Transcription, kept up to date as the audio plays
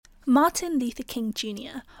Martin Luther King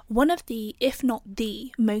Jr., one of the, if not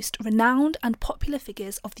the, most renowned and popular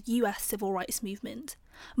figures of the US civil rights movement.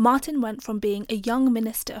 Martin went from being a young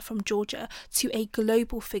minister from Georgia to a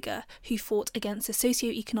global figure who fought against the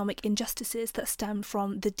socio-economic injustices that stemmed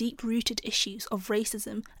from the deep-rooted issues of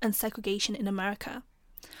racism and segregation in America.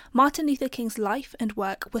 Martin Luther King's life and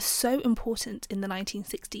work were so important in the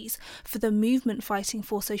 1960s for the movement fighting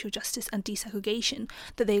for social justice and desegregation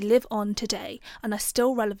that they live on today and are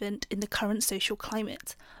still relevant in the current social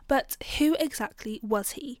climate. But who exactly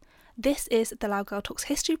was he? This is the Loud Girl Talks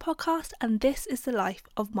History podcast, and this is the life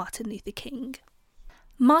of Martin Luther King.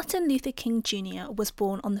 Martin Luther King Jr. was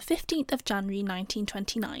born on the 15th of January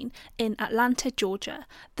 1929 in Atlanta, Georgia,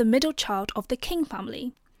 the middle child of the King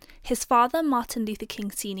family. His father, Martin Luther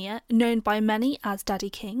King Sr., known by many as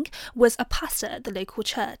Daddy King, was a pastor at the local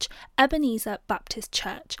church, Ebenezer Baptist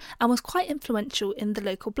Church, and was quite influential in the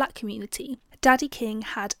local black community. Daddy King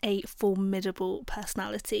had a formidable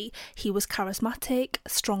personality. He was charismatic,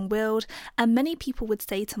 strong-willed, and many people would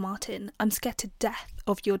say to Martin, "I'm scared to death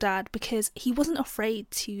of your dad," because he wasn't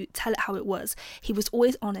afraid to tell it how it was. He was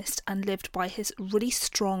always honest and lived by his really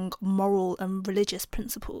strong moral and religious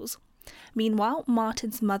principles. Meanwhile,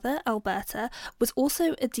 Martin's mother, Alberta, was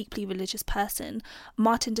also a deeply religious person.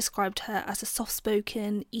 Martin described her as a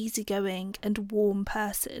soft-spoken, easygoing, and warm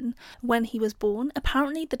person. When he was born,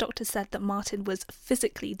 apparently the doctor said that Martin was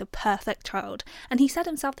physically the perfect child, and he said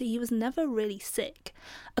himself that he was never really sick.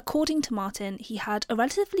 According to Martin, he had a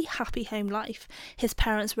relatively happy home life. His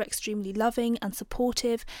parents were extremely loving and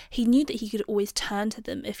supportive. He knew that he could always turn to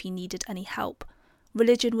them if he needed any help.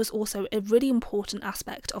 Religion was also a really important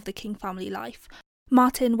aspect of the King family life.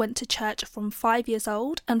 Martin went to church from 5 years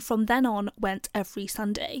old and from then on went every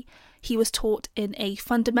Sunday. He was taught in a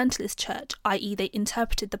fundamentalist church, i.e. they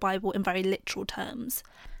interpreted the Bible in very literal terms.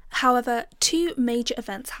 However, two major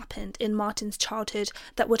events happened in Martin's childhood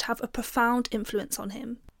that would have a profound influence on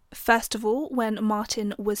him. First of all, when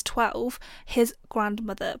Martin was 12, his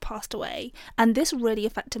grandmother passed away, and this really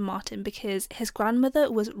affected Martin because his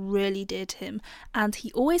grandmother was really dear to him, and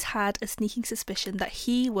he always had a sneaking suspicion that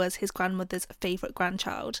he was his grandmother's favourite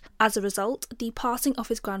grandchild. As a result, the passing of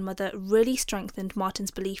his grandmother really strengthened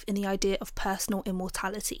Martin's belief in the idea of personal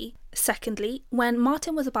immortality. Secondly, when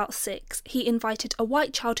Martin was about 6, he invited a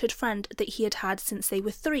white childhood friend that he had had since they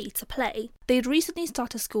were 3 to play. They had recently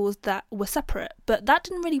started schools that were separate, but that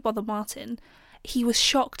didn't really bother Martin. He was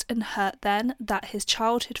shocked and hurt then that his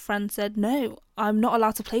childhood friend said, "No, I'm not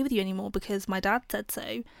allowed to play with you anymore because my dad said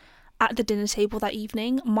so." At the dinner table that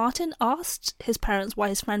evening, Martin asked his parents why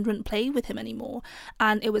his friend wouldn't play with him anymore,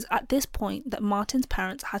 and it was at this point that Martin's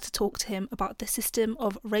parents had to talk to him about the system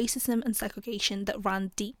of racism and segregation that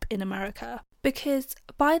ran deep in America. Because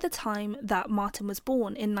by the time that Martin was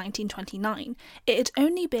born in 1929, it had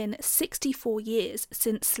only been 64 years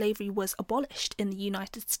since slavery was abolished in the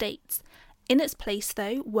United States. In its place,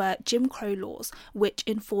 though, were Jim Crow laws, which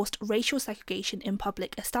enforced racial segregation in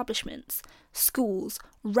public establishments. Schools,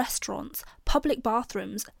 restaurants, public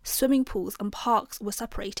bathrooms, swimming pools and parks were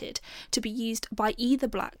separated to be used by either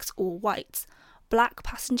blacks or whites. Black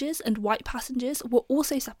passengers and white passengers were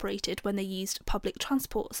also separated when they used public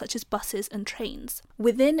transport such as buses and trains.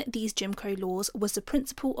 Within these Jim Crow laws was the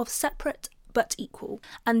principle of separate but equal,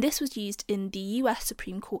 and this was used in the US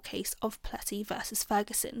Supreme Court case of Plessy versus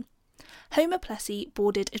Ferguson. Homer Plessy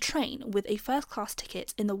boarded a train with a first-class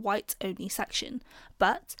ticket in the whites-only section,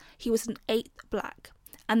 but he was an 8th black,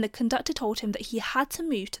 and the conductor told him that he had to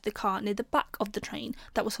move to the car near the back of the train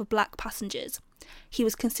that was for black passengers. He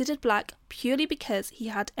was considered black purely because he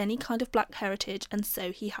had any kind of black heritage, and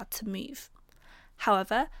so he had to move.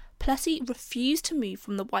 However, Plessy refused to move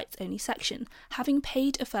from the whites-only section, having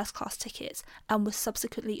paid a first-class ticket, and was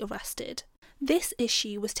subsequently arrested. This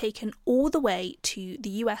issue was taken all the way to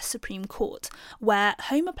the US Supreme Court, where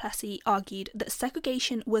Homer Plessy argued that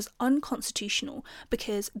segregation was unconstitutional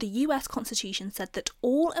because the US Constitution said that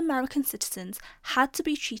all American citizens had to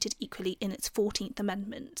be treated equally in its 14th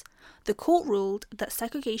Amendment. The court ruled that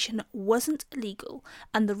segregation wasn't legal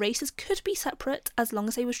and the races could be separate as long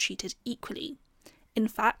as they were treated equally. In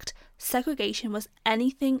fact, segregation was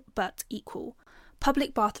anything but equal.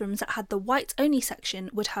 Public bathrooms that had the whites-only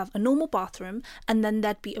section would have a normal bathroom, and then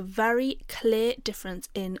there'd be a very clear difference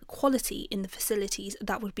in quality in the facilities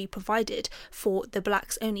that would be provided for the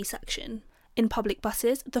blacks-only section. In public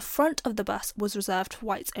buses, the front of the bus was reserved for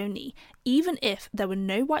whites only. Even if there were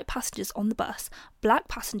no white passengers on the bus, black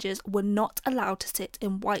passengers were not allowed to sit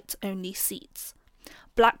in whites-only seats.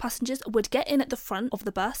 Black passengers would get in at the front of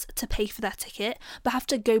the bus to pay for their ticket, but have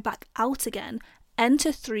to go back out again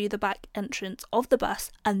enter through the back entrance of the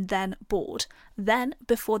bus and then board. Then,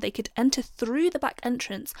 before they could enter through the back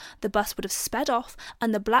entrance, the bus would have sped off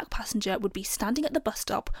and the black passenger would be standing at the bus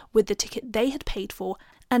stop with the ticket they had paid for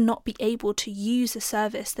and not be able to use the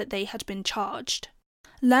service that they had been charged.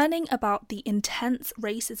 Learning about the intense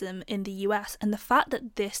racism in the US and the fact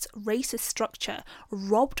that this racist structure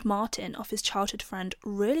robbed Martin of his childhood friend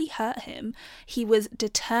really hurt him. He was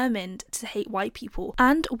determined to hate white people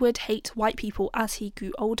and would hate white people as he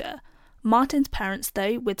grew older. Martin's parents,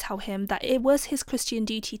 though, would tell him that it was his Christian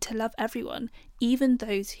duty to love everyone, even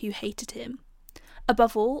those who hated him.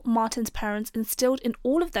 Above all, Martin's parents instilled in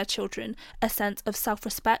all of their children a sense of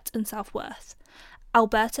self-respect and self-worth.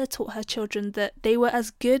 Alberta taught her children that they were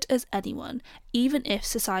as good as anyone, even if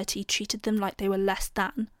society treated them like they were less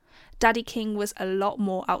than. Daddy King was a lot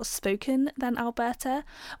more outspoken than Alberta.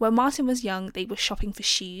 When Martin was young, they were shopping for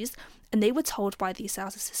shoes, and they were told by the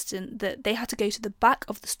sales assistant that they had to go to the back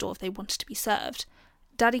of the store if they wanted to be served.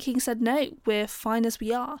 Daddy King said, "No, we're fine as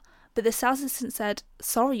we are." But the sales assistant said,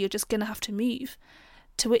 "Sorry, you're just going to have to move."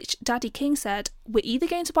 To which Daddy King said, "We're either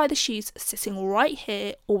going to buy the shoes sitting right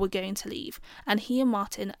here or we're going to leave." And he and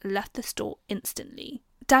Martin left the store instantly.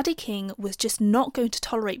 Daddy King was just not going to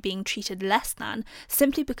tolerate being treated less than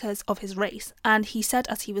simply because of his race. And he said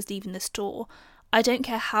as he was leaving the store, "I don't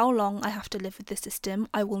care how long I have to live with this system,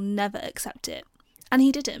 I will never accept it." And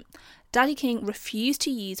he didn't. Daddy King refused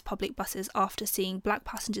to use public buses after seeing black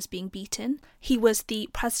passengers being beaten. He was the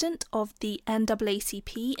president of the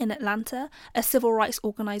NAACP in Atlanta, a civil rights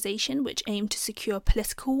organisation which aimed to secure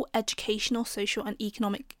political, educational, social and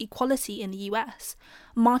economic equality in the US.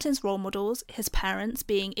 Martin's role models, his parents,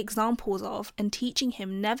 being examples of and teaching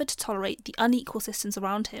him never to tolerate the unequal systems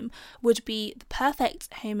around him, would be the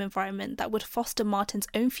perfect home environment that would foster Martin's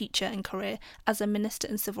own future and career as a minister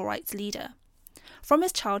and civil rights leader. From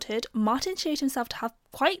his childhood, Martin showed himself to have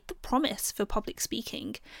quite the promise for public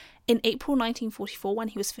speaking. In April 1944, when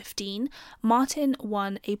he was 15, Martin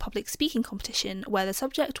won a public speaking competition where the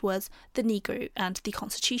subject was the Negro and the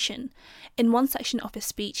Constitution. In one section of his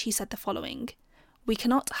speech, he said the following: "We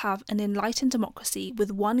cannot have an enlightened democracy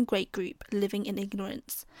with one great group living in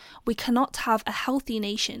ignorance. We cannot have a healthy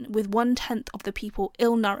nation with 1/10 of the people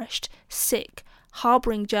ill-nourished, sick,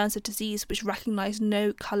 harbouring germs of disease which recognise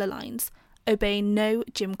no colour lines, obey no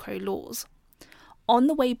Jim Crow laws." On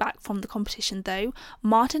the way back from the competition, though,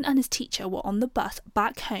 Martin and his teacher were on the bus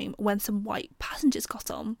back home when some white passengers got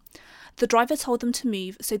on. The driver told them to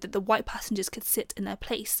move so that the white passengers could sit in their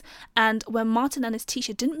place, and when Martin and his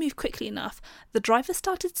teacher didn't move quickly enough, the driver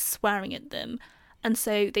started swearing at them, and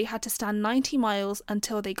so they had to stand 90 miles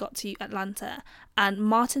until they got to Atlanta, and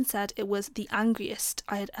Martin said it was the angriest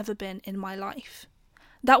I had ever been in my life.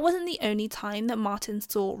 That wasn't the only time that Martin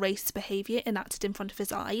saw racist behaviour enacted in front of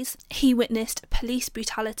his eyes. He witnessed police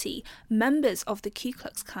brutality, members of the Ku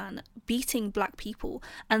Klux Klan beating black people,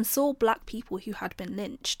 and saw black people who had been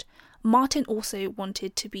lynched. Martin also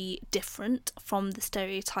wanted to be different from the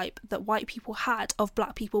stereotype that white people had of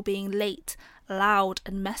black people being late, loud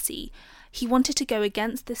and messy. He wanted to go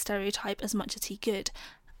against this stereotype as much as he could,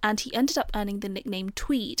 and he ended up earning the nickname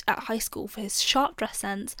Tweed at high school for his sharp dress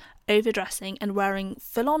sense, overdressing and wearing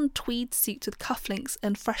full-on tweed suits with cufflinks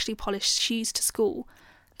and freshly polished shoes to school.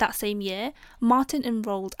 That same year, Martin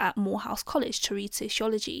enrolled at Morehouse College to read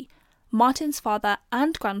sociology. Martin's father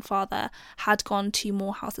and grandfather had gone to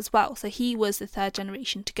Morehouse as well, so he was the third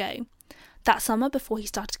generation to go. That summer, before he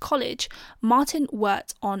started college, Martin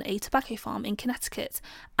worked on a tobacco farm in Connecticut,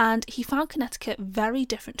 and he found Connecticut very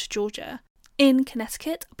different to Georgia. In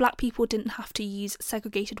Connecticut, black people didn't have to use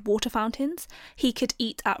segregated water fountains. He could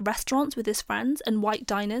eat at restaurants with his friends, and white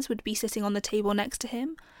diners would be sitting on the table next to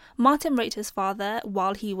him. Martin wrote to his father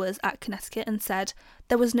while he was at Connecticut and said,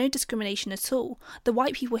 "There was no discrimination at all. The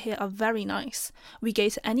white people here are very nice. We go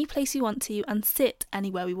to any place we want to and sit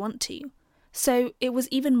anywhere we want to." So it was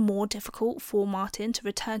even more difficult for Martin to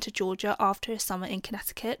return to Georgia after his summer in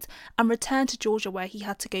Connecticut and return to Georgia, where he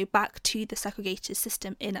had to go back to the segregated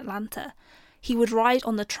system in Atlanta. He would ride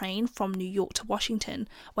on the train from New York to Washington,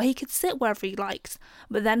 where he could sit wherever he liked,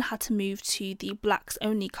 but then had to move to the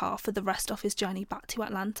blacks-only car for the rest of his journey back to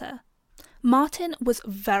Atlanta. Martin was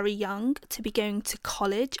very young to be going to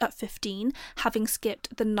college at 15, having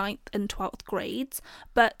skipped the 9th and 12th grades,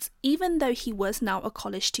 but even though he was now a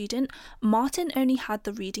college student, Martin only had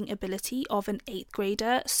the reading ability of an 8th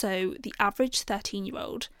grader, so the average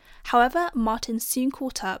 13-year-old. However, Martin soon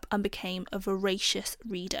caught up and became a voracious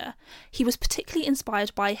reader. He was particularly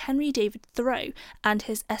inspired by Henry David Thoreau and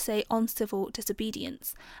his essay on civil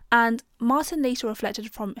disobedience, and Martin later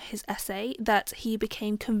reflected from his essay that he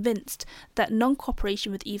became convinced that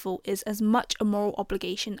non-cooperation with evil is as much a moral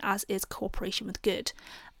obligation as is cooperation with good,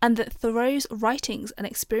 and that Thoreau's writings and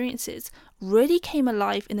experiences really came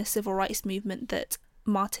alive in the civil rights movement that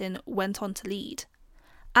Martin went on to lead.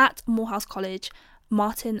 At Morehouse College,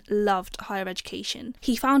 Martin loved higher education.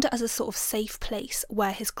 He found it as a sort of safe place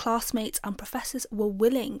where his classmates and professors were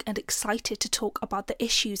willing and excited to talk about the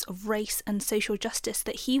issues of race and social justice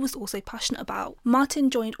that he was also passionate about. Martin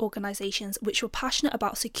joined organisations which were passionate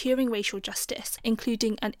about securing racial justice,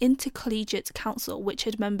 including an intercollegiate council which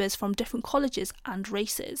had members from different colleges and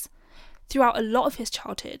races. Throughout a lot of his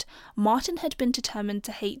childhood, Martin had been determined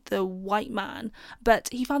to hate the white man, but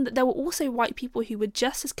he found that there were also white people who were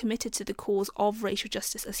just as committed to the cause of racial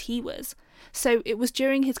justice as he was. So it was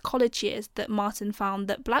during his college years that Martin found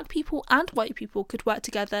that black people and white people could work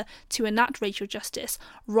together to enact racial justice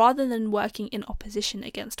rather than working in opposition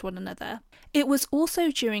against one another. It was also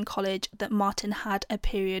during college that Martin had a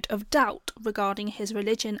period of doubt regarding his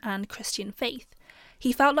religion and Christian faith.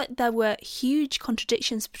 He felt like there were huge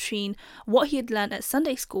contradictions between what he had learned at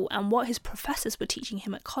Sunday school and what his professors were teaching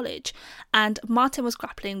him at college, and Martin was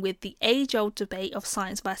grappling with the age-old debate of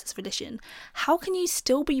science versus religion. How can you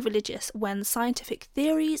still be religious when scientific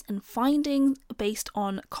theories and findings based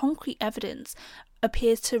on concrete evidence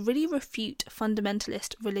appears to really refute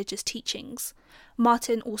fundamentalist religious teachings?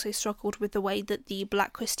 Martin also struggled with the way that the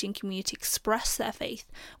black Christian community expressed their faith,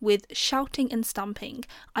 with shouting and stamping.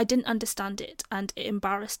 I didn't understand it, and it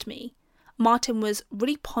embarrassed me. Martin was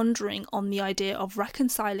really pondering on the idea of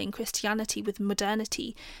reconciling Christianity with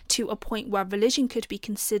modernity to a point where religion could be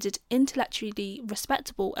considered intellectually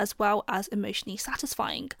respectable as well as emotionally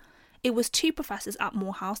satisfying. It was two professors at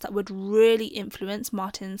Morehouse that would really influence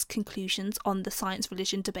Martin's conclusions on the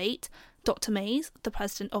science-religion debate: Dr. Mays, the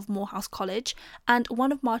president of Morehouse College, and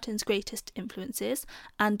one of Martin's greatest influences,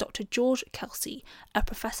 and Dr. George Kelsey, a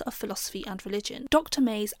professor of philosophy and religion. Dr.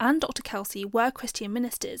 Mays and Dr. Kelsey were Christian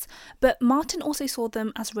ministers, but Martin also saw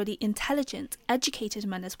them as really intelligent, educated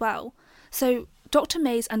men as well. So Dr.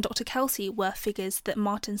 Mays and Dr. Kelsey were figures that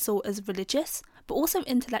Martin saw as religious, but also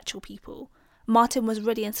intellectual people. Martin was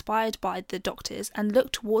really inspired by the doctors and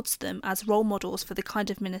looked towards them as role models for the kind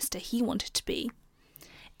of minister he wanted to be.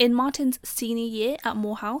 In Martin's senior year at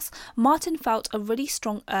Morehouse, Martin felt a really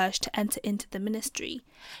strong urge to enter into the ministry.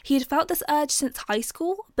 He had felt this urge since high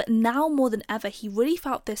school, but now more than ever he really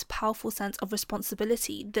felt this powerful sense of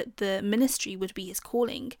responsibility that the ministry would be his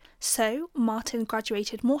calling. So, Martin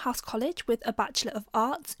graduated Morehouse College with a Bachelor of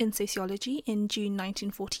Arts in Sociology in June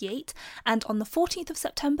 1948, and on the 14th of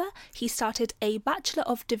September he started a Bachelor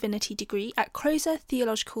of Divinity degree at Crozer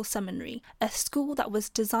Theological Seminary, a school that was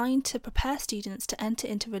designed to prepare students to enter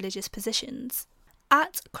into religious positions.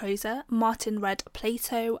 At Crozer, Martin read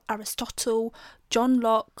Plato, Aristotle, John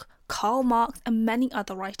Locke, Karl Marx, and many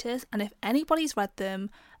other writers, and if anybody's read them,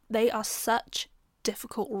 they are such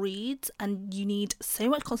difficult reads and you need so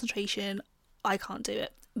much concentration. I can't do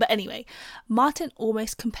it. But anyway, Martin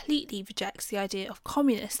almost completely rejects the idea of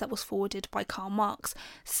communists that was forwarded by Karl Marx,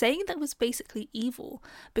 saying that it was basically evil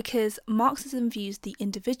because Marxism views the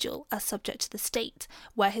individual as subject to the state,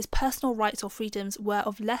 where his personal rights or freedoms were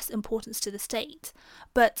of less importance to the state.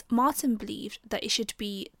 But Martin believed that it should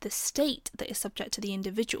be the state that is subject to the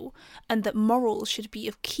individual, and that morals should be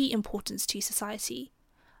of key importance to society.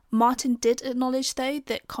 Martin did acknowledge, though,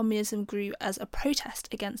 that communism grew as a protest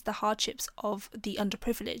against the hardships of the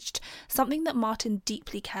underprivileged, something that Martin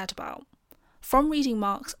deeply cared about. From reading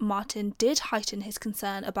Marx, Martin did heighten his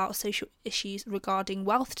concern about social issues regarding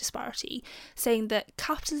wealth disparity, saying that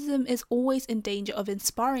capitalism is always in danger of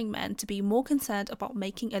inspiring men to be more concerned about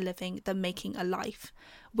making a living than making a life.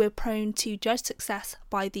 We're prone to judge success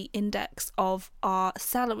by the index of our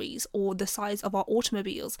salaries or the size of our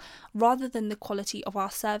automobiles, rather than the quality of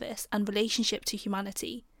our service and relationship to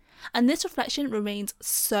humanity. And this reflection remains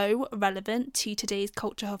so relevant to today's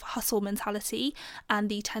culture of hustle mentality and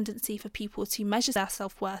the tendency for people to measure their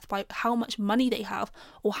self-worth by how much money they have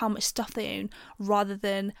or how much stuff they own, rather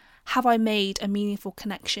than, have I made a meaningful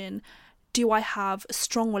connection? Do I have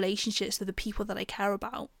strong relationships with the people that I care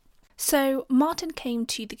about? So, Martin came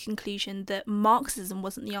to the conclusion that Marxism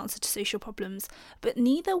wasn't the answer to social problems, but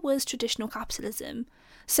neither was traditional capitalism.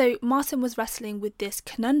 So, Martin was wrestling with this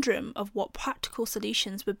conundrum of what practical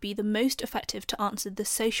solutions would be the most effective to answer the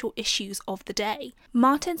social issues of the day.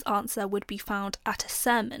 Martin's answer would be found at a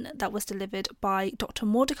sermon that was delivered by Dr.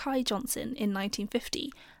 Mordecai Johnson in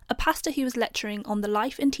 1950, a pastor who was lecturing on the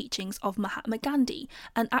life and teachings of Mahatma Gandhi,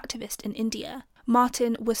 an activist in India.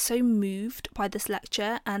 Martin was so moved by this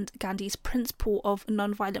lecture and Gandhi's principle of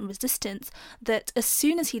nonviolent resistance that as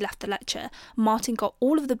soon as he left the lecture, Martin got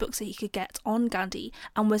all of the books that he could get on Gandhi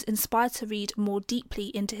and was inspired to read more deeply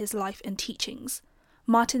into his life and teachings.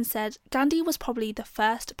 Martin said Gandhi was probably the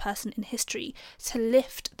first person in history to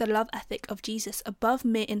lift the love ethic of Jesus above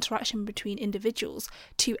mere interaction between individuals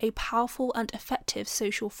to a powerful and effective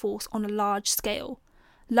social force on a large scale.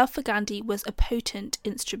 Love for Gandhi was a potent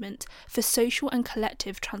instrument for social and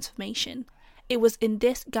collective transformation. It was in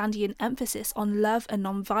this Gandhian emphasis on love and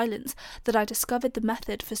non-violence that I discovered the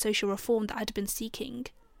method for social reform that I'd been seeking.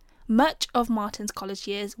 Much of Martin's college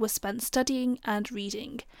years was spent studying and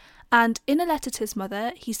reading, and in a letter to his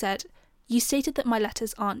mother, he said, "You stated that my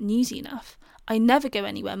letters aren't newsy enough. I never go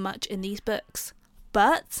anywhere much in these books."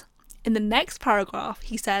 But in the next paragraph,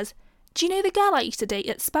 he says, "Do you know the girl I used to date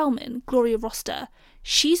at Spelman, Gloria Roster?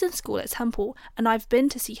 She's in school at Temple, and I've been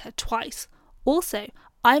to see her twice. Also,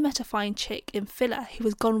 I met a fine chick in Filler who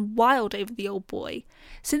has gone wild over the old boy.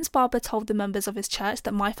 Since Barbara told the members of his church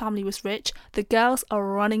that my family was rich, the girls are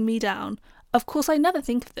running me down. Of course, I never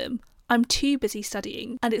think of them. I'm too busy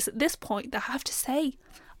studying." And it's at this point that I have to say,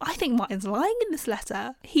 I think Martin's lying in this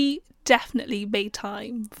letter. He definitely made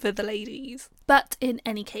time for the ladies. But in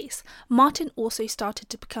any case, Martin also started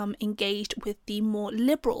to become engaged with the more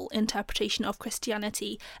liberal interpretation of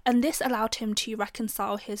Christianity, and this allowed him to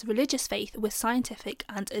reconcile his religious faith with scientific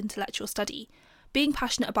and intellectual study. Being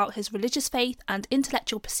passionate about his religious faith and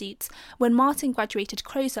intellectual pursuits, when Martin graduated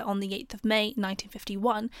Crozer on the 8th of May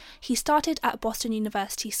 1951, he started at Boston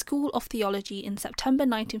University School of Theology in September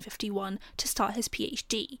 1951 to start his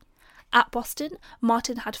PhD. At Boston,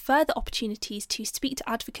 Martin had further opportunities to speak to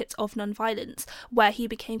advocates of nonviolence, where he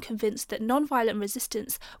became convinced that nonviolent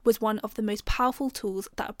resistance was one of the most powerful tools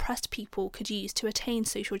that oppressed people could use to attain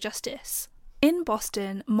social justice. In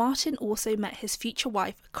Boston, Martin also met his future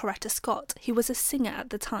wife, Coretta Scott, who was a singer at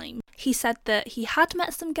the time. He said that he had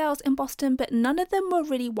met some girls in Boston, but none of them were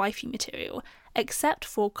really wifey material, except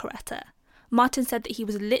for Coretta. Martin said that he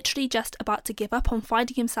was literally just about to give up on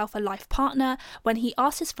finding himself a life partner when he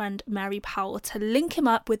asked his friend Mary Powell to link him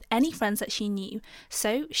up with any friends that she knew,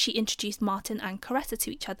 so she introduced Martin and Coretta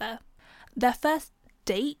to each other. Their first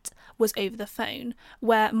date was over the phone,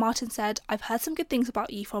 where Martin said, "I've heard some good things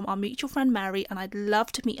about you from our mutual friend Mary, and I'd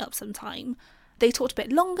love to meet up sometime." They talked a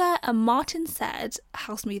bit longer, and Martin said,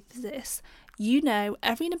 "How smooth is this? You know,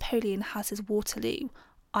 every Napoleon has his Waterloo.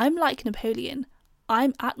 I'm like Napoleon.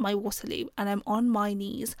 I'm at my Waterloo, and I'm on my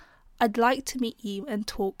knees. I'd like to meet you and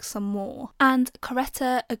talk some more." And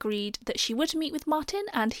Coretta agreed that she would meet with Martin,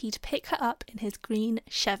 and he'd pick her up in his green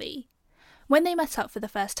Chevy. When they met up for the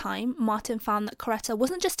first time, Martin found that Coretta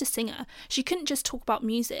wasn't just a singer. She couldn't just talk about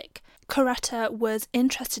music. Coretta was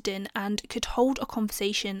interested in and could hold a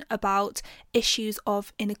conversation about issues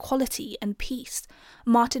of inequality and peace.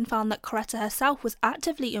 Martin found that Coretta herself was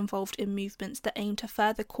actively involved in movements that aimed to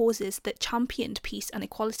further causes that championed peace and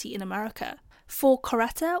equality in America. For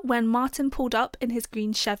Coretta, when Martin pulled up in his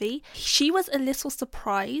green Chevy, she was a little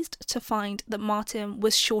surprised to find that Martin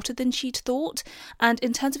was shorter than she'd thought, and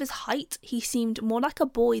in terms of his height, he seemed more like a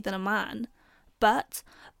boy than a man. But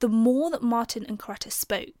the more that Martin and Coretta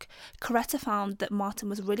spoke, Coretta found that Martin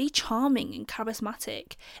was really charming and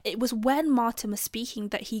charismatic. It was when Martin was speaking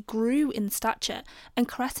that he grew in stature, and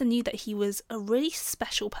Coretta knew that he was a really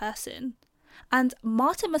special person. And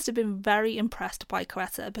Martin must have been very impressed by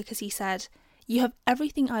Coretta, because he said, "You have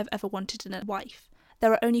everything I've ever wanted in a wife.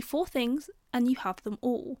 There are only 4 things, and you have them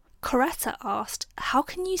all." Coretta asked, "How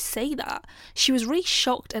can you say that?" She was really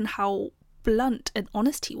shocked at how blunt and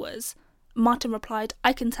honest he was. Martin replied,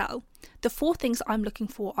 "I can tell. The 4 things I'm looking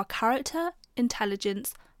for are character,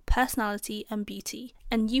 intelligence, personality, and beauty,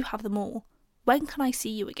 and you have them all. When can I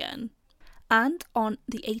see you again?" And on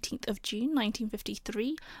the 18th of June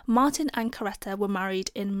 1953, Martin and Coretta were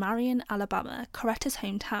married in Marion, Alabama, Coretta's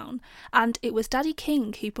hometown, and it was Daddy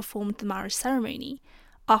King who performed the marriage ceremony.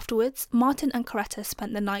 Afterwards, Martin and Coretta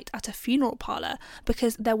spent the night at a funeral parlour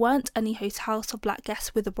because there weren't any hotels for black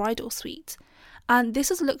guests with a bridal suite. And this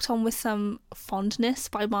was looked on with some fondness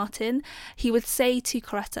by Martin. He would say to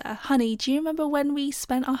Coretta, "Honey, do you remember when we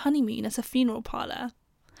spent our honeymoon at a funeral parlour?"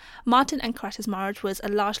 Martin and Coretta's marriage was a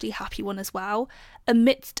largely happy one as well.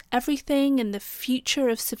 Amidst everything and the future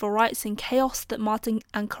of civil rights and chaos that Martin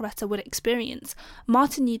and Coretta would experience,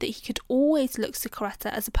 Martin knew that he could always look to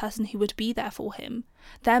Coretta as a person who would be there for him.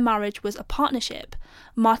 Their marriage was a partnership.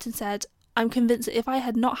 Martin said, "I'm convinced that if I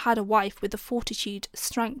had not had a wife with the fortitude,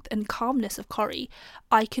 strength and calmness of Corrie,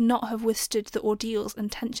 I could not have withstood the ordeals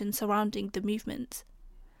and tensions surrounding the movement."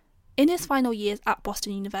 In his final years at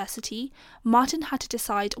Boston University, Martin had to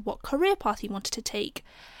decide what career path he wanted to take.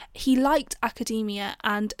 He liked academia,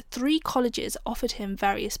 and 3 colleges offered him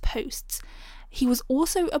various posts. He was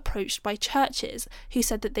also approached by churches who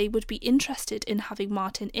said that they would be interested in having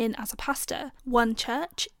Martin in as a pastor. One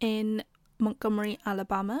church in Montgomery,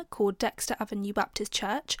 Alabama, called Dexter Avenue Baptist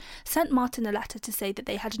Church, sent Martin a letter to say that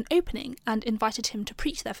they had an opening and invited him to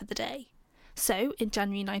preach there for the day. So, in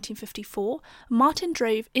January 1954, Martin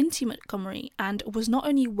drove into Montgomery and was not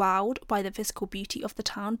only wowed by the physical beauty of the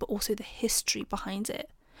town, but also the history behind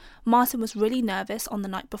it. Martin was really nervous on the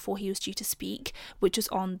night before he was due to speak, which was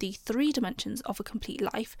on the 3 dimensions of a complete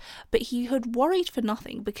life, but he had worried for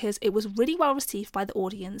nothing because it was really well received by the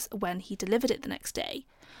audience when he delivered it the next day.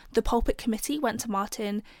 The pulpit committee went to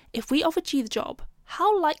Martin, "If we offered you the job,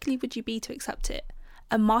 how likely would you be to accept it?"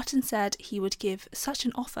 And Martin said he would give such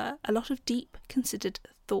an offer a lot of deep, considered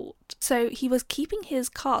thought. So he was keeping his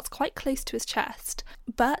cards quite close to his chest.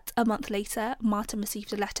 But a month later, Martin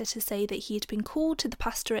received a letter to say that he had been called to the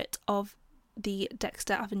pastorate of the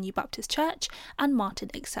Dexter Avenue Baptist Church, and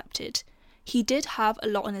Martin accepted. He did have a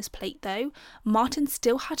lot on his plate though. Martin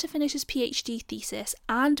still had to finish his PhD thesis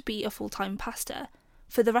and be a full-time pastor.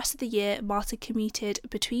 For the rest of the year, Martin commuted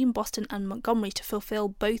between Boston and Montgomery to fulfill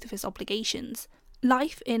both of his obligations.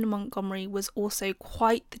 Life in Montgomery was also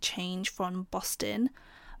quite the change from Boston.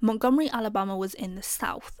 Montgomery, Alabama was in the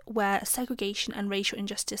South, where segregation and racial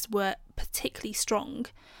injustice were particularly strong.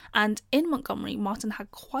 And in Montgomery, Martin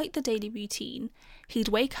had quite the daily routine. He'd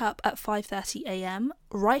wake up at 5:30 a.m,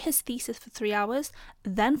 write his thesis for 3 hours,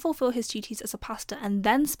 then fulfill his duties as a pastor, and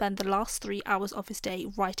then spend the last 3 hours of his day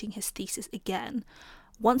writing his thesis again.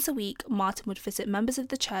 Once a week, Martin would visit members of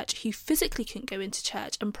the church who physically couldn't go into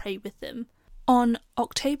church and pray with them. On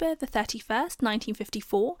October the 31st,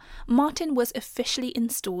 1954, Martin was officially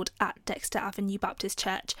installed at Dexter Avenue Baptist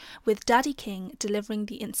Church, with Daddy King delivering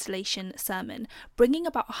the installation sermon, bringing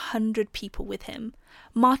about 100 people with him.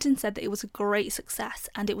 Martin said that it was a great success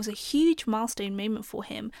and it was a huge milestone moment for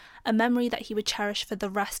him, a memory that he would cherish for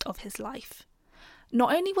the rest of his life.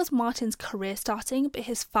 Not only was Martin's career starting, but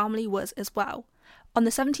his family was as well. On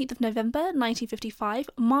the 17th of November 1955,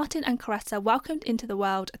 Martin and Coretta welcomed into the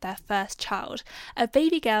world their first child, a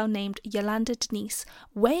baby girl named Yolanda Denise,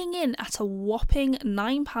 weighing in at a whopping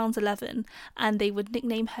 9'11", and they would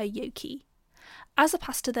nickname her Yoki. As a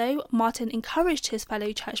pastor though, Martin encouraged his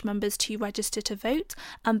fellow church members to register to vote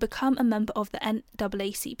and become a member of the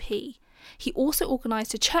NAACP. He also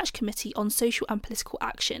organised a church committee on social and political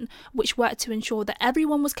action, which worked to ensure that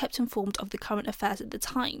everyone was kept informed of the current affairs at the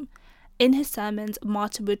time. In his sermons,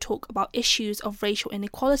 Martin would talk about issues of racial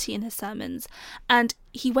inequality in his sermons, and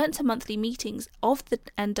he went to monthly meetings of the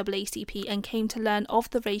NAACP and came to learn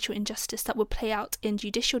of the racial injustice that would play out in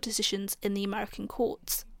judicial decisions in the American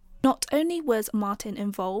courts. Not only was Martin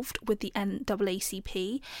involved with the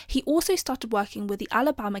NAACP, he also started working with the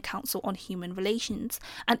Alabama Council on Human Relations,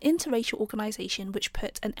 an interracial organisation which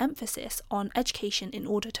put an emphasis on education in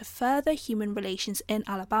order to further human relations in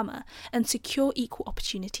Alabama and secure equal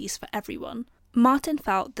opportunities for everyone. Martin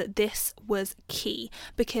felt that this was key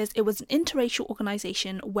because it was an interracial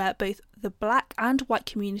organisation where both the black and white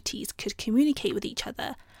communities could communicate with each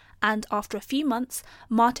other, and after a few months,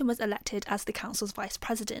 Martin was elected as the council's vice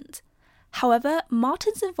president. However,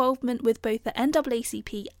 Martin's involvement with both the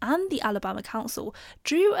NAACP and the Alabama Council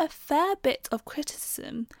drew a fair bit of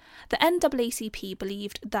criticism. The NAACP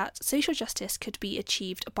believed that social justice could be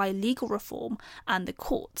achieved by legal reform and the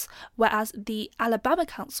courts, whereas the Alabama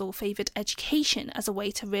Council favoured education as a way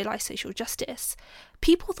to realise social justice.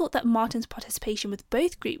 People thought that Martin's participation with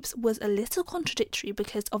both groups was a little contradictory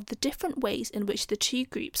because of the different ways in which the two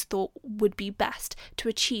groups thought would be best to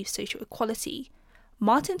achieve social equality.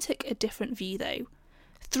 Martin took a different view though.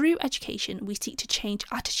 Through education, we seek to change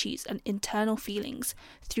attitudes and internal feelings.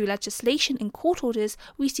 Through legislation and court orders,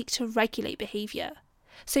 we seek to regulate behaviour.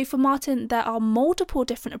 So for Martin, there are multiple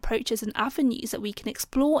different approaches and avenues that we can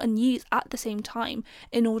explore and use at the same time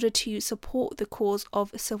in order to support the cause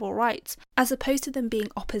of civil rights. As opposed to them being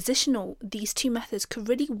oppositional, these two methods could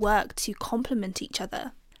really work to complement each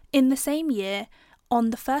other. In the same year, On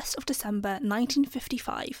the 1st of December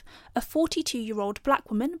 1955, a 42-year-old black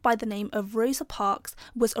woman by the name of Rosa Parks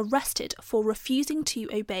was arrested for refusing to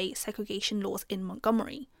obey segregation laws in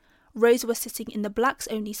Montgomery. Rosa was sitting in the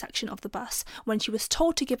blacks-only section of the bus when she was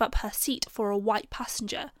told to give up her seat for a white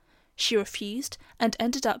passenger. She refused and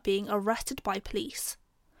ended up being arrested by police.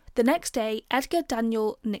 The next day, Edgar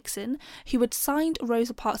Daniel Nixon, who had signed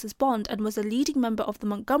Rosa Parks' bond and was a leading member of the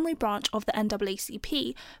Montgomery branch of the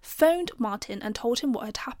NAACP, phoned Martin and told him what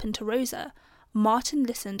had happened to Rosa. Martin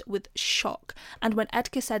listened with shock, and when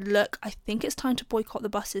Edgar said, "Look, I think it's time to boycott the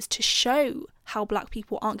buses to show how black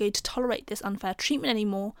people aren't going to tolerate this unfair treatment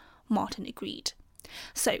anymore," Martin agreed.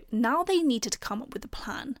 So now they needed to come up with a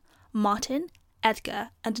plan. Martin, Edgar,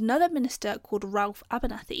 and another minister called Ralph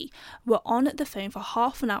Abernathy were on the phone for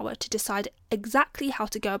half an hour to decide exactly how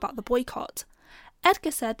to go about the boycott. Edgar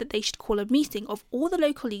said that they should call a meeting of all the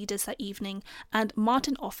local leaders that evening, and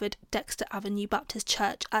Martin offered Dexter Avenue Baptist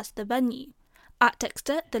Church as the venue. At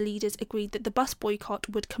Dexter, the leaders agreed that the bus boycott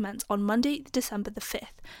would commence on Monday, December the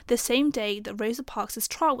 5th, the same day that Rosa Parks'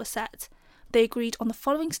 trial was set. They agreed on the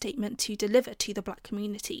following statement to deliver to the black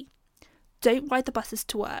community. "Don't ride the buses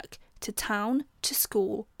to work, to town, to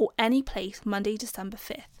school, or any place Monday, December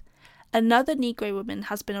 5th. Another Negro woman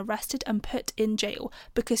has been arrested and put in jail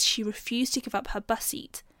because she refused to give up her bus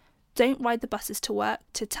seat. Don't ride the buses to work,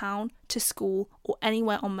 to town, to school, or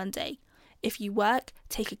anywhere on Monday. If you work,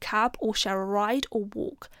 take a cab or share a ride or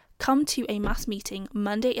walk. Come to a mass meeting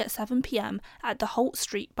Monday at 7 p.m. at the Holt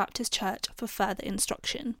Street Baptist Church for further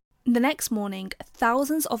instruction." The next morning,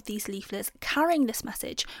 thousands of these leaflets carrying this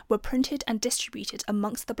message were printed and distributed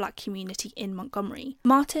amongst the black community in Montgomery.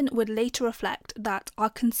 Martin would later reflect that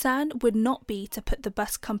our concern would not be to put the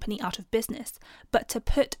bus company out of business, but to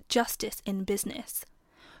put justice in business.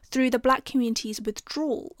 Through the black community's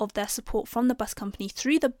withdrawal of their support from the bus company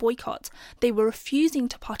through the boycott, they were refusing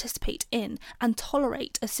to participate in and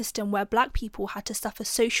tolerate a system where black people had to suffer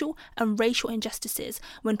social and racial injustices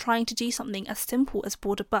when trying to do something as simple as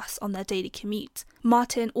board a bus on their daily commute.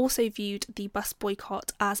 Martin also viewed the bus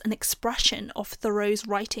boycott as an expression of Thoreau's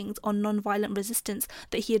writings on nonviolent resistance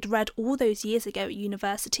that he had read all those years ago at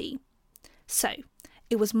university. So,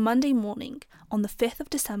 it was Monday morning on the 5th of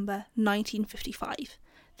December 1955.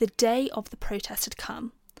 The day of the protest had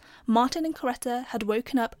come. Martin and Coretta had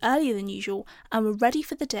woken up earlier than usual and were ready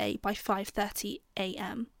for the day by 5:30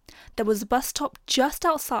 a.m. There was a bus stop just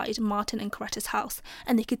outside Martin and Coretta's house,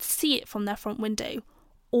 and they could see it from their front window.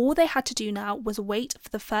 All they had to do now was wait for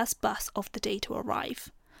the first bus of the day to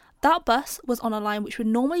arrive. That bus was on a line which would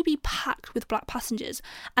normally be packed with black passengers,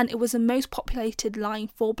 and it was the most populated line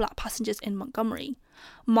for black passengers in Montgomery.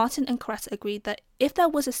 Martin and Coretta agreed that if there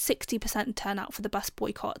was a 60% turnout for the bus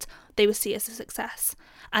boycott, they would see it as a success,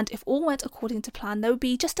 and if all went according to plan, there would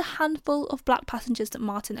be just a handful of black passengers that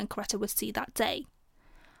Martin and Coretta would see that day.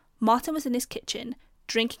 Martin was in his kitchen,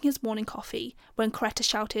 drinking his morning coffee, when Coretta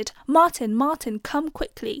shouted, "Martin, Martin, come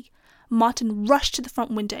quickly!" Martin rushed to the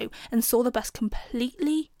front window and saw the bus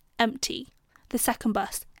completely empty. The second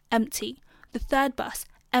bus, empty. The third bus,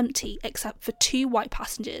 empty except for 2 white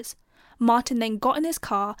passengers. Martin then got in his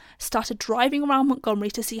car, started driving around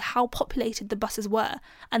Montgomery to see how populated the buses were,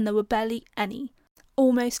 and there were barely any.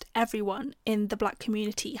 Almost everyone in the black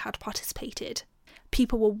community had participated.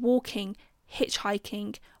 People were walking,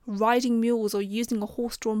 hitchhiking, riding mules or using a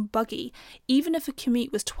horse-drawn buggy. Even if a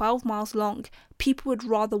commute was 12 miles long, people would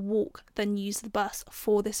rather walk than use the bus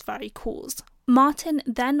for this very cause. Martin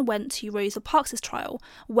then went to Rosa Parks' trial,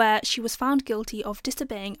 where she was found guilty of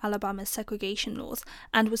disobeying Alabama's segregation laws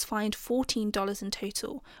and was fined $14 in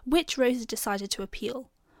total, which Rosa decided to appeal.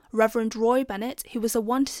 Reverend Roy Bennett, who was the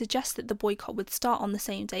one to suggest that the boycott would start on the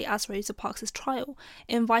same day as Rosa Parks' trial,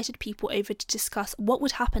 invited people over to discuss what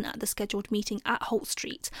would happen at the scheduled meeting at Holt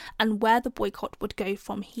Street and where the boycott would go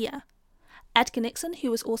from here. Edgar Nixon,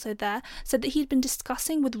 who was also there, said that he'd been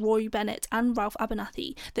discussing with Roy Bennett and Ralph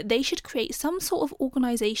Abernathy that they should create some sort of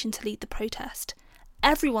organisation to lead the protest.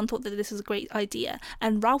 Everyone thought that this was a great idea,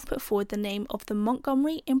 and Ralph put forward the name of the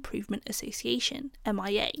Montgomery Improvement Association,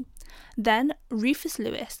 MIA. Then Rufus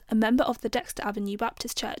Lewis, a member of the Dexter Avenue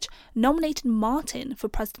Baptist Church, nominated Martin for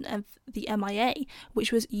president of the MIA,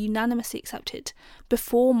 which was unanimously accepted.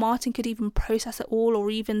 Before Martin could even process it all or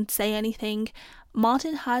even say anything,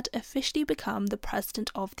 Martin had officially become the president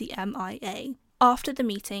of the MIA. After the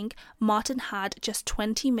meeting, Martin had just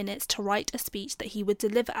 20 minutes to write a speech that he would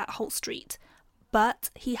deliver at Holt Street. But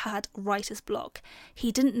he had writer's block.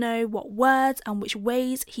 He didn't know what words and which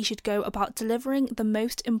ways he should go about delivering the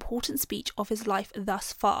most important speech of his life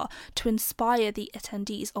thus far to inspire the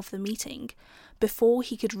attendees of the meeting. before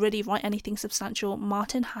he could really write anything substantial,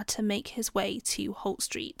 Martin had to make his way to Holt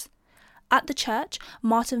Street. At the church,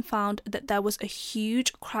 Martin found that there was a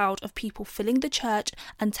huge crowd of people filling the church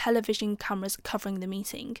and television cameras covering the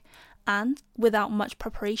meeting. And, without much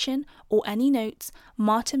preparation or any notes,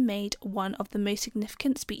 Martin made one of the most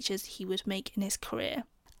significant speeches he would make in his career.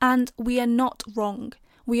 And we are not wrong.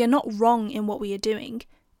 We are not wrong in what we are doing.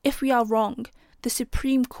 If we are wrong, the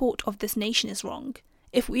Supreme Court of this nation is wrong.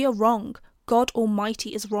 If we are wrong, God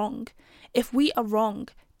Almighty is wrong. If we are wrong,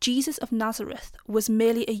 Jesus of Nazareth was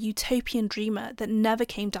merely a utopian dreamer that never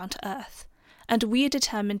came down to earth. And we are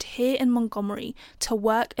determined here in Montgomery to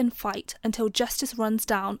work and fight until justice runs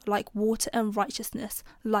down like water and righteousness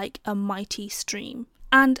like a mighty stream.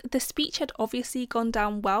 And the speech had obviously gone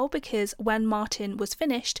down well, because when Martin was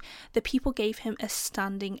finished, the people gave him a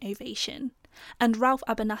standing ovation. And Ralph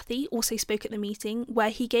Abernathy also spoke at the meeting, where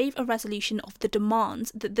he gave a resolution of the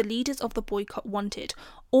demands that the leaders of the boycott wanted,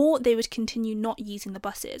 or they would continue not using the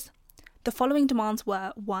buses. The following demands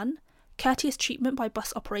were: 1. Courteous treatment by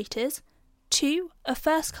bus operators; 2. A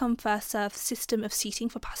first-come, first-served system of seating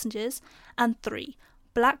for passengers; and 3.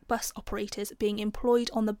 Black bus operators being employed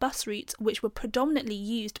on the bus routes which were predominantly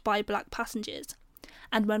used by black passengers.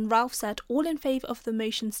 And when Ralph said all in favour of the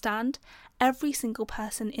motion stand, every single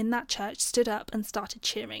person in that church stood up and started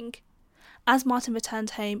cheering. As Martin returned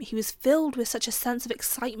home, he was filled with such a sense of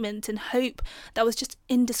excitement and hope that was just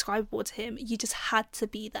indescribable to him. You just had to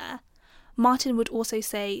be there. Martin would also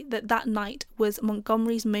say that that night was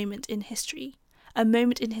Montgomery's moment in history. A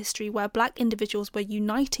moment in history where black individuals were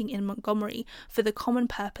uniting in Montgomery for the common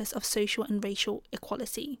purpose of social and racial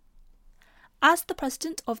equality. As the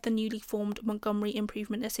president of the newly formed Montgomery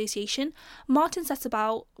Improvement Association, Martin set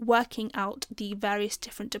about working out the various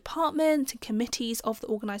different departments and committees of the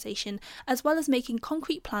organisation, as well as making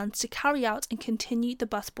concrete plans to carry out and continue the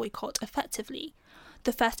bus boycott effectively.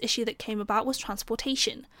 The first issue that came about was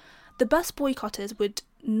transportation. The bus boycotters would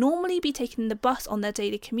normally be taking the bus on their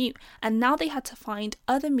daily commute, and now they had to find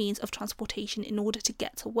other means of transportation in order to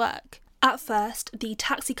get to work. At first, the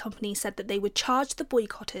taxi company said that they would charge the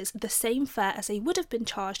boycotters the same fare as they would have been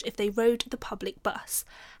charged if they rode the public bus.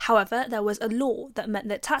 However, there was a law that meant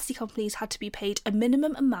that taxi companies had to be paid a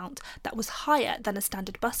minimum amount that was higher than a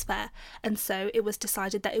standard bus fare, and so it was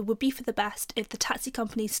decided that it would be for the best if the taxi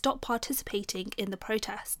companies stopped participating in the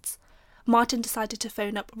protests. Martin decided to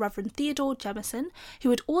phone up Reverend Theodore Jemison,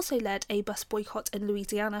 who had also led a bus boycott in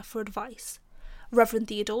Louisiana, for advice. Reverend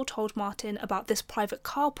Theodore told Martin about this private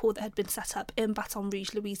carpool that had been set up in Baton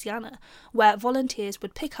Rouge, Louisiana, where volunteers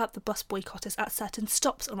would pick up the bus boycotters at certain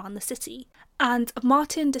stops around the city. And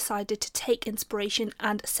Martin decided to take inspiration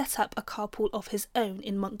and set up a carpool of his own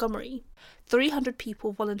in Montgomery. 300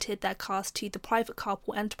 people volunteered their cars to the private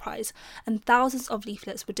carpool enterprise, and thousands of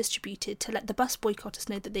leaflets were distributed to let the bus boycotters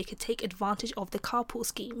know that they could take advantage of the carpool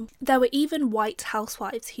scheme. There were even white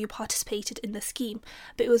housewives who participated in the scheme,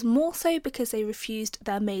 but it was more so because they refused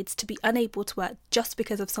their maids to be unable to work just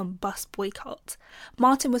because of some bus boycott.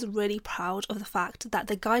 Martin was really proud of the fact that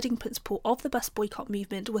the guiding principle of the bus boycott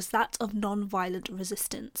movement was that of non-violent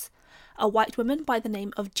resistance. A white woman by the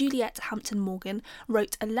name of Juliet Hampton Morgan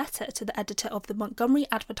wrote a letter to the editor of the Montgomery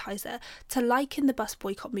Advertiser to liken the bus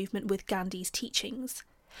boycott movement with Gandhi's teachings.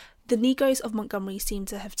 The Negroes of Montgomery seem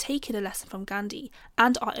to have taken a lesson from Gandhi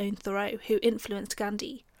and our own Thoreau, who influenced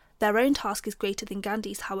Gandhi. Their own task is greater than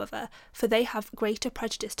Gandhi's, however, for they have greater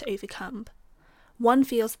prejudice to overcome. One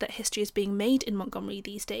feels that history is being made in Montgomery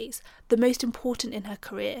these days, the most important in her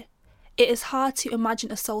career. It is hard to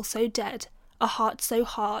imagine a soul so dead, a heart so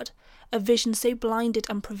hard, a vision so blinded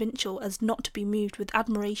and provincial as not to be moved with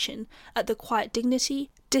admiration at the quiet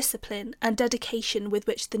dignity, discipline, and dedication with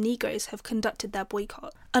which the Negroes have conducted their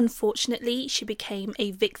boycott. Unfortunately, she became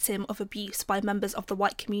a victim of abuse by members of the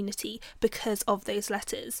white community because of those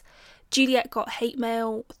letters. Juliet got hate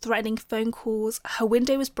mail, threatening phone calls, her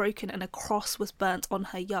window was broken and a cross was burnt on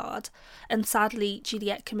her yard, and sadly,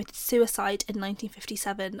 Juliet committed suicide in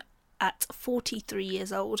 1957 at 43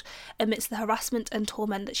 years old, amidst the harassment and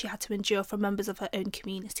torment that she had to endure from members of her own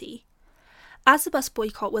community. As the bus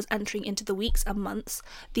boycott was entering into the weeks and months,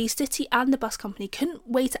 the city and the bus company couldn't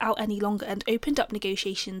wait it out any longer and opened up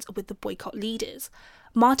negotiations with the boycott leaders.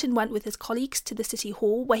 Martin went with his colleagues to the city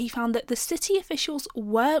hall, where he found that the city officials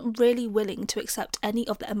weren't really willing to accept any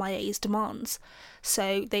of the MIA's demands.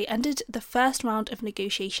 So they ended the first round of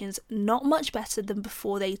negotiations not much better than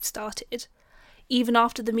before they'd started. Even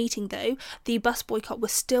after the meeting, though, the bus boycott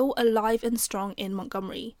was still alive and strong in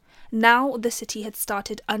Montgomery. Now the city had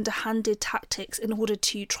started underhanded tactics in order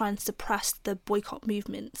to try and suppress the boycott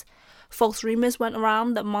movement. False rumours went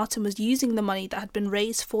around that Martin was using the money that had been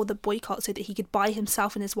raised for the boycott so that he could buy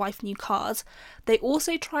himself and his wife new cars. They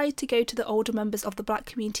also tried to go to the older members of the black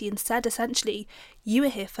community and said essentially, you were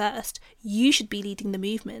here first, you should be leading the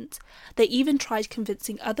movement. They even tried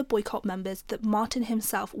convincing other boycott members that Martin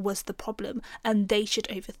himself was the problem and they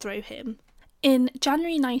should overthrow him. In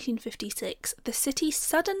January 1956, the city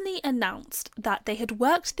suddenly announced that they had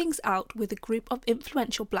worked things out with a group of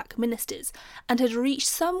influential black ministers and had reached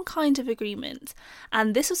some kind of agreement.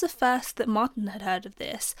 And this was the first that Martin had heard of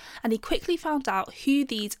this, and he quickly found out who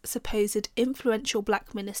these supposed influential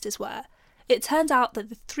black ministers were. It turned out that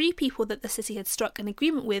the three people that the city had struck an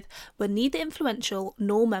agreement with were neither influential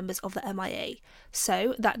nor members of the MIA.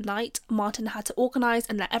 So that night, Martin had to organise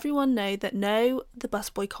and let everyone know that no, the bus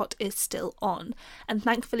boycott is still on. And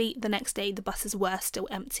thankfully, the next day the buses were still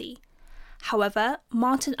empty. However,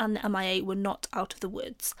 Martin and the MIA were not out of the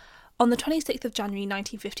woods. On the 26th of January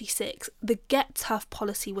 1956, the Get Tough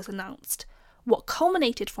policy was announced. What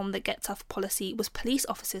culminated from the Get Tough policy was police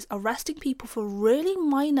officers arresting people for really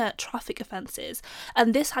minor traffic offences,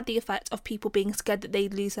 and this had the effect of people being scared that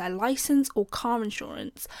they'd lose their licence or car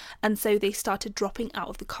insurance, and so they started dropping out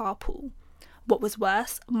of the carpool. What was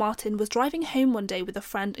worse, Martin was driving home one day with a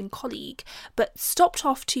friend and colleague, but stopped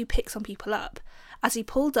off to pick some people up. As he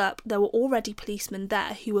pulled up, there were already policemen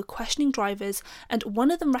there who were questioning drivers, and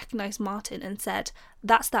one of them recognised Martin and said,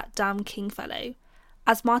 "That's that damn King fellow."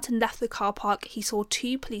 As Martin left the car park, he saw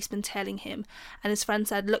two policemen tailing him, and his friend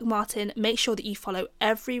said, "Look, Martin, make sure that you follow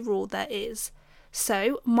every rule there is."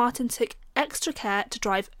 So Martin took extra care to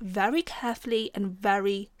drive very carefully and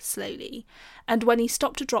very slowly. And when he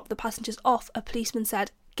stopped to drop the passengers off, a policeman said,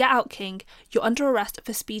 "Get out, King, you're under arrest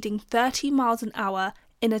for speeding 30 miles an hour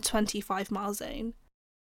in a 25-mile zone."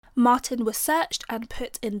 Martin was searched and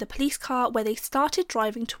put in the police car where they started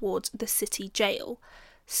driving towards the city jail.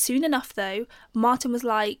 Soon enough though, Martin was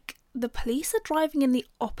like, the police are driving in the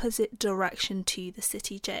opposite direction to the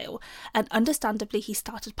city jail, and understandably he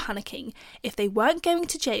started panicking. If they weren't going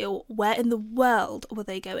to jail, where in the world were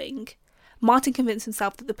they going? Martin convinced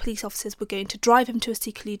himself that the police officers were going to drive him to a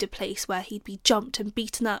secluded place where he'd be jumped and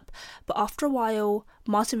beaten up, but after a while,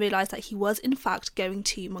 Martin realised that he was in fact going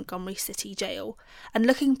to Montgomery City Jail. And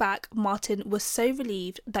looking back, Martin was so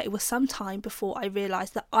relieved that it was some time before I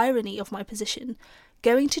realised the irony of my position.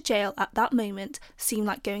 Going to jail at that moment seemed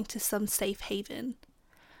like going to some safe haven.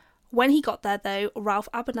 When he got there though, Ralph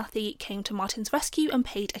Abernathy came to Martin's rescue and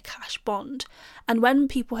paid a cash bond. And when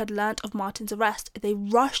people had learnt of Martin's arrest, they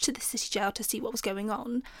rushed to the city jail to see what was going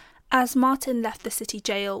on. As Martin left the city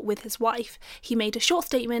jail with his wife, he made a short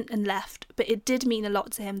statement and left, but it did mean a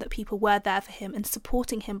lot to him that people were there for him and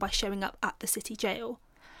supporting him by showing up at the city jail.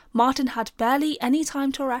 Martin had barely any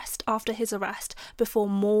time to rest after his arrest before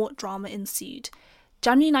more drama ensued.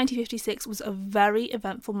 January 1956 was a very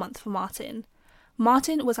eventful month for Martin.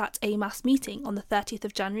 Martin was at a mass meeting on the 30th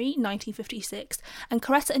of January 1956, and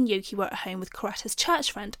Coretta and Yoki were at home with Coretta's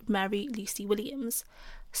church friend, Mary Lucy Williams.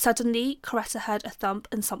 Suddenly, Coretta heard a thump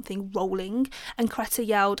and something rolling, and Coretta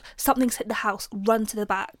yelled, "Something's hit the house, run to the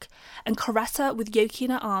back." And Coretta, with Yoki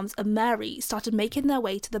in her arms, and Mary started making their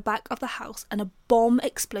way to the back of the house, and a bomb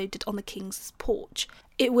exploded on the King's porch.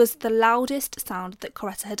 It was the loudest sound that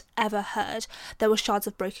Coretta had ever heard. There were shards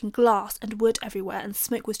of broken glass and wood everywhere, and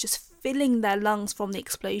smoke was just filling their lungs from the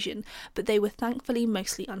explosion, but they were thankfully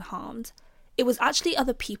mostly unharmed. It was actually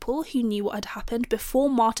other people who knew what had happened before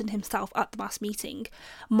Martin himself at the mass meeting.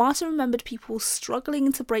 Martin remembered people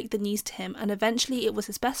struggling to break the news to him, and eventually it was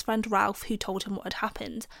his best friend Ralph who told him what had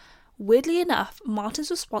happened. Weirdly enough,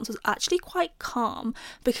 Martin's response was actually quite calm,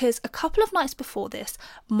 because a couple of nights before this,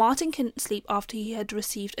 Martin couldn't sleep after he had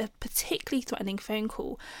received a particularly threatening phone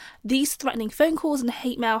call. These threatening phone calls and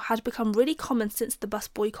hate mail had become really common since the bus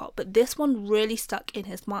boycott, but this one really stuck in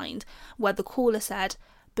his mind, where the caller said,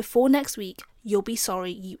 "Before next week, you'll be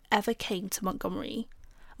sorry you ever came to Montgomery."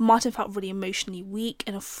 Martin felt really emotionally weak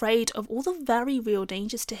and afraid of all the very real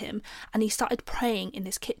dangers to him, and he started praying in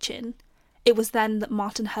his kitchen. It was then that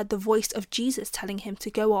Martin heard the voice of Jesus telling him to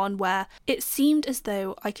go on, where it seemed as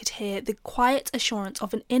though I could hear the quiet assurance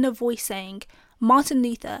of an inner voice saying, "Martin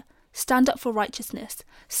Luther, stand up for righteousness,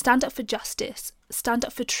 stand up for justice, stand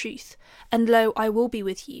up for truth, and lo, I will be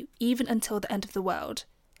with you, even until the end of the world."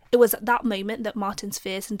 It was at that moment that Martin's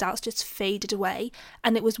fears and doubts just faded away,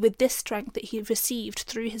 and it was with this strength that he received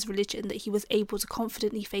through his religion that he was able to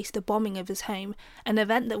confidently face the bombing of his home, an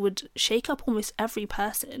event that would shake up almost every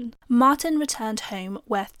person. Martin returned home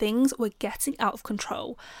where things were getting out of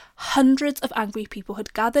control. Hundreds of angry people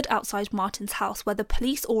had gathered outside Martin's house where the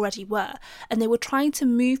police already were, and they were trying to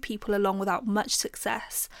move people along without much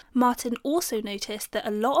success. Martin also noticed that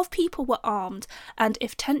a lot of people were armed, and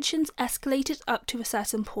if tensions escalated up to a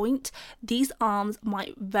certain point, these arms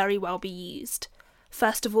might very well be used.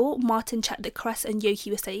 First of all, Martin checked that Coretta and Yoki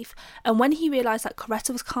were safe, and when he realised that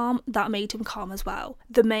Coretta was calm, that made him calm as well.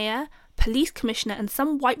 The mayor, police commissioner and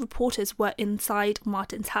some white reporters were inside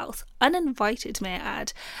Martin's house, uninvited may I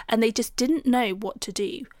add, and they just didn't know what to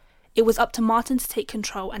do. It was up to Martin to take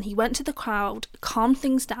control, and he went to the crowd, calmed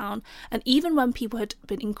things down, and even when people had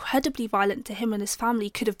been incredibly violent to him and his family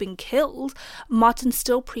could have been killed, Martin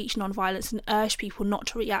still preached non-violence and urged people not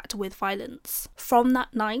to react with violence. From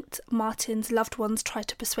that night, Martin's loved ones tried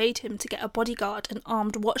to persuade him to get a bodyguard and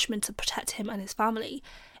armed watchmen to protect him and his family.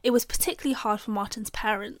 It was particularly hard for Martin's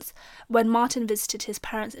parents. When Martin visited his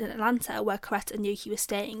parents in Atlanta, where Coretta and Yoki were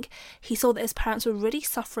staying, he saw that his parents were really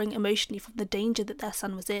suffering emotionally from the danger that their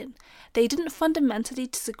son was in. They didn't fundamentally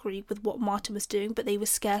disagree with what Martin was doing, but they were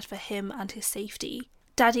scared for him and his safety.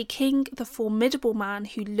 Daddy King, the formidable man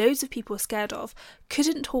who loads of people were scared of,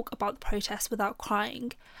 couldn't talk about the protests without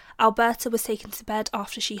crying. Alberta was taken to bed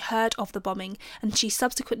after she heard of the bombing, and she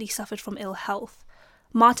subsequently suffered from ill health.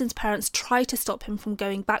 Martin's parents tried to stop him from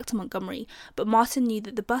going back to Montgomery, but Martin knew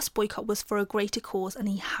that the bus boycott was for a greater cause and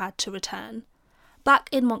he had to return. Back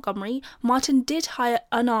in Montgomery, Martin did hire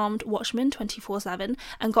unarmed watchmen 24/7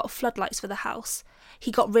 and got floodlights for the house.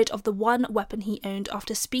 He got rid of the one weapon he owned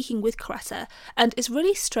after speaking with Coretta, and it's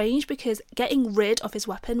really strange because getting rid of his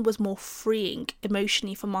weapon was more freeing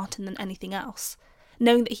emotionally for Martin than anything else.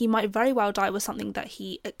 Knowing that he might very well die was something that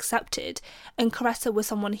he accepted, and Coretta was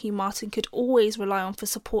someone who Martin could always rely on for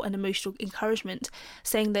support and emotional encouragement,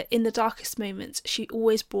 saying that in the darkest moments she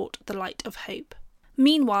always brought the light of hope.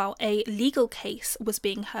 Meanwhile, a legal case was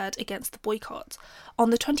being heard against the boycott. On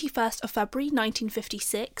the 21st of February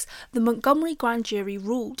 1956, the Montgomery grand jury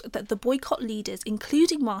ruled that the boycott leaders,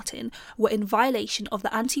 including Martin, were in violation of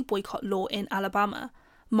the anti-boycott law in Alabama.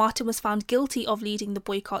 Martin was found guilty of leading the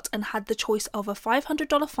boycott and had the choice of a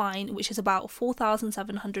 $500 fine, which is about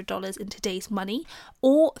 $4,700 in today's money,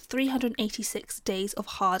 or 386 days of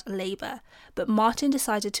hard labour, but Martin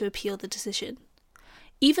decided to appeal the decision.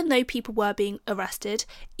 Even though people were being arrested,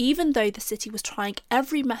 even though the city was trying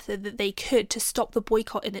every method that they could to stop the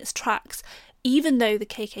boycott in its tracks, even though the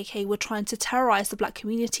KKK were trying to terrorise the black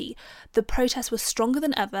community, the protest was stronger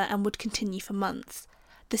than ever and would continue for months.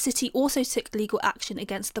 The city also took legal action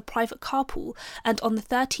against the private carpool, and on the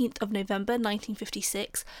 13th of November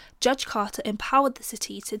 1956, Judge Carter empowered the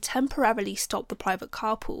city to temporarily stop the private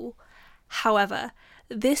carpool. However,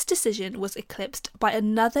 this decision was eclipsed by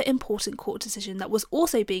another important court decision that was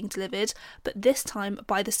also being delivered, but this time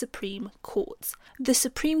by the Supreme Court. The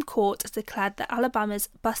Supreme Court declared that Alabama's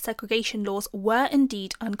bus segregation laws were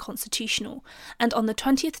indeed unconstitutional, and on the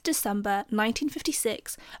 20th December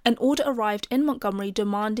 1956, an order arrived in Montgomery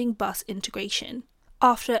demanding bus integration.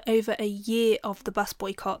 After over a year of the bus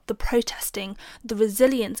boycott, the protesting, the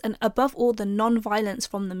resilience and above all the non-violence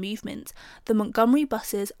from the movement, the Montgomery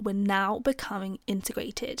buses were now becoming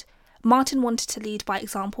integrated. Martin wanted to lead by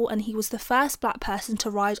example, and he was the first black person to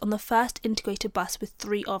ride on the first integrated bus with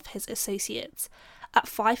 3 of his associates. At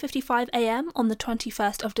 5:55 a.m. on the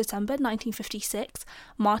 21st of December 1956,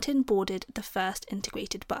 Martin boarded the first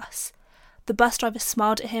integrated bus. The bus driver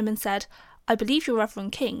smiled at him and said, "I believe you're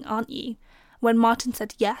Reverend King, aren't you?" When Martin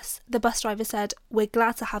said yes, the bus driver said, "We're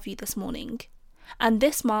glad to have you this morning." And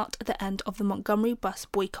this marked the end of the Montgomery bus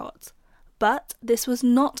boycott. But this was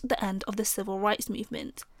not the end of the civil rights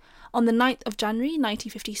movement. On the 9th of January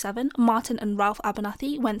 1957, Martin and Ralph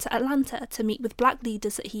Abernathy went to Atlanta to meet with black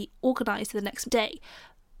leaders that he organised the next day.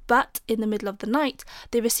 But in the middle of the night,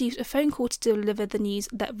 they received a phone call to deliver the news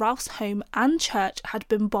that Ralph's home and church had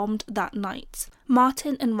been bombed that night.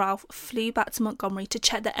 Martin and Ralph flew back to Montgomery to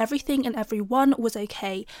check that everything and everyone was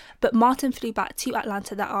okay, but Martin flew back to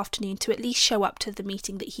Atlanta that afternoon to at least show up to the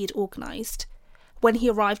meeting that he had organised. When he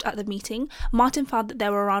arrived at the meeting, Martin found that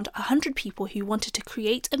there were around 100 people who wanted to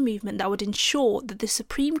create a movement that would ensure that the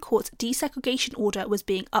Supreme Court's desegregation order was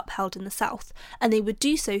being upheld in the South, and they would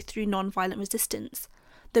do so through non-violent resistance.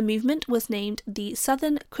 The movement was named the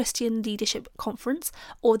Southern Christian Leadership Conference,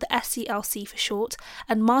 or the SCLC for short,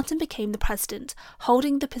 and Martin became the president,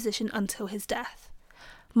 holding the position until his death.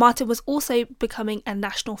 Martin was also becoming a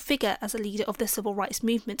national figure as a leader of the civil rights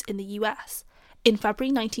movement in the US. In February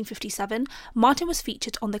 1957, Martin was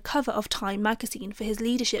featured on the cover of Time magazine for his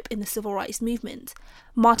leadership in the civil rights movement.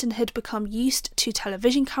 Martin had become used to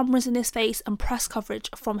television cameras in his face and press coverage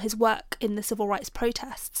from his work in the civil rights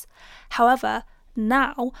protests. However,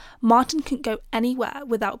 now, Martin couldn't go anywhere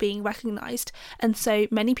without being recognised, and so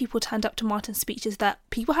many people turned up to Martin's speeches that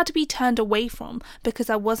people had to be turned away from because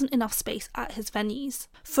there wasn't enough space at his venues.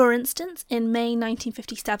 For instance, in May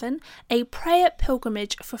 1957, a prayer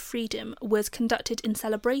pilgrimage for freedom was conducted in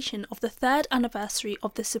celebration of the 3rd anniversary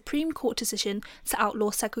of the Supreme Court decision to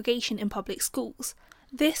outlaw segregation in public schools.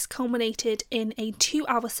 This culminated in a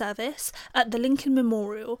 2-hour service at the Lincoln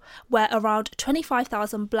Memorial, where around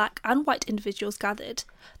 25,000 black and white individuals gathered.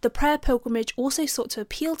 The prayer pilgrimage also sought to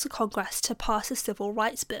appeal to Congress to pass a civil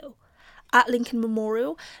rights bill. At Lincoln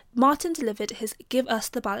Memorial, Martin delivered his Give Us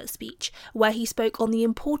the Ballot speech, where he spoke on the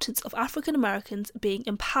importance of African Americans being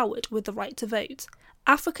empowered with the right to vote.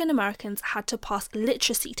 African Americans had to pass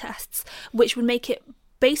literacy tests, which would make it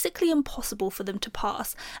basically impossible for them to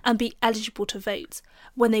pass and be eligible to vote.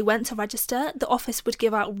 When they went to register, the office would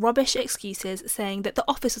give out rubbish excuses saying that the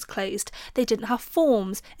office was closed, they didn't have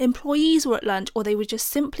forms, employees were at lunch, or they were just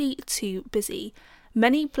simply too busy.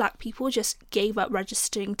 Many black people just gave up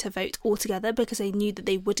registering to vote altogether because they knew that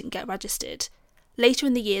they wouldn't get registered. Later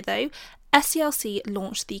in the year, though, SCLC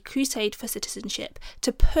launched the Crusade for Citizenship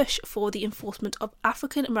to push for the enforcement of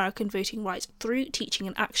African American voting rights through teaching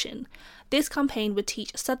and action. This campaign would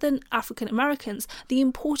teach Southern African Americans the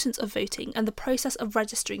importance of voting and the process of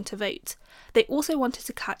registering to vote. They also wanted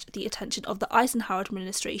to catch the attention of the Eisenhower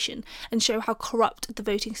administration and show how corrupt the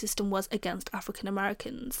voting system was against African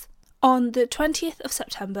Americans. On the 20th of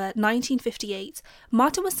September 1958,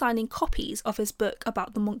 Martin was signing copies of his book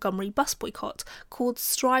about the Montgomery bus boycott called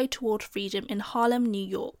Stride Toward Freedom in Harlem, New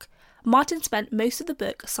York. Martin spent most of the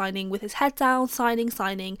book signing with his head down,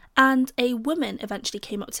 signing, and a woman eventually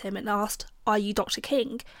came up to him and asked, "Are you Dr.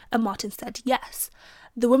 King?" And Martin said yes.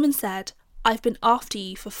 The woman said, "I've been after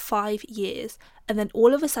you for 5 years," and then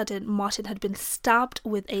all of a sudden Martin had been stabbed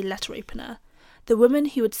with a letter opener. The woman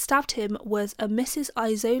who had stabbed him was a Mrs.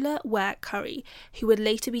 Isola Ware Curry, who would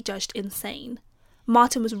later be judged insane.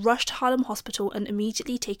 Martin was rushed to Harlem Hospital and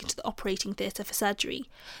immediately taken to the operating theatre for surgery.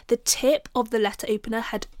 The tip of the letter opener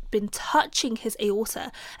had been touching his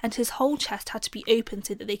aorta, and his whole chest had to be opened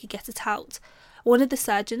so that they could get it out. One of the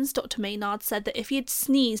surgeons, Dr. Maynard, said that if he had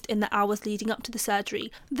sneezed in the hours leading up to the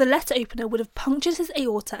surgery, the letter opener would have punctured his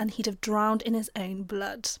aorta and he'd have drowned in his own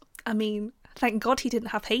blood. I mean, thank God he didn't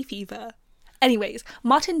have hay fever. Anyways,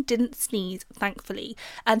 Martin didn't sneeze, thankfully,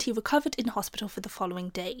 and he recovered in hospital for the following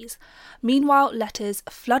days. Meanwhile, letters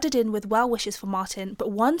flooded in with well wishes for Martin,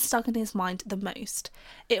 but one stuck in his mind the most.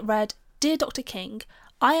 It read, "Dear Dr. King,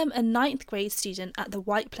 I am a 9th grade student at the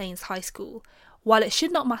White Plains High School. While it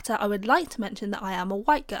should not matter, I would like to mention that I am a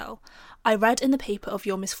white girl. I read in the paper of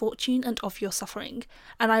your misfortune and of your suffering,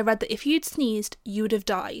 and I read that if you'd sneezed, you would have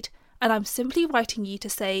died, and I'm simply writing you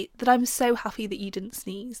to say that I'm so happy that you didn't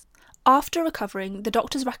sneeze." After recovering, the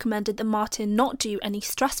doctors recommended that Martin not do any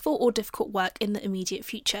stressful or difficult work in the immediate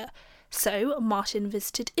future. So, Martin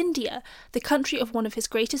visited India, the country of one of his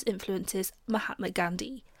greatest influences, Mahatma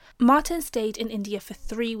Gandhi. Martin stayed in India for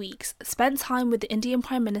 3 weeks, spent time with the Indian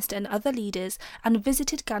Prime Minister and other leaders, and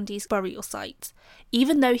visited Gandhi's burial site.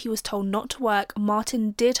 Even though he was told not to work,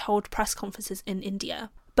 Martin did hold press conferences in India.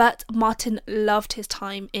 But Martin loved his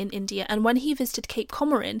time in India, and when he visited Cape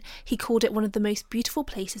Comorin, he called it one of the most beautiful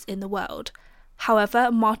places in the world. However,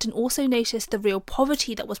 Martin also noticed the real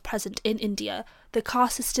poverty that was present in India, the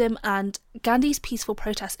caste system, and Gandhi's peaceful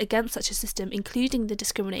protests against such a system, including the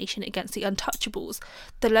discrimination against the untouchables,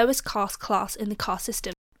 the lowest caste class in the caste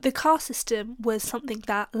system. The caste system was something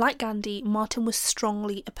that, like Gandhi, Martin was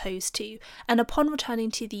strongly opposed to, and upon returning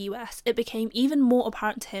to the US, it became even more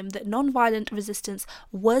apparent to him that non-violent resistance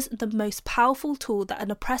was the most powerful tool that an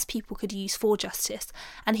oppressed people could use for justice,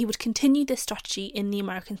 and he would continue this strategy in the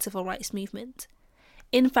American Civil Rights Movement.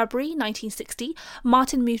 In February 1960,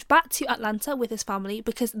 Martin moved back to Atlanta with his family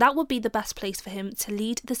because that would be the best place for him to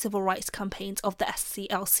lead the civil rights campaigns of the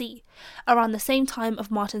SCLC. Around the same time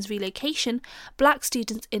of Martin's relocation, black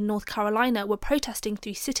students in North Carolina were protesting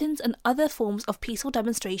through sit-ins and other forms of peaceful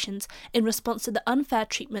demonstrations in response to the unfair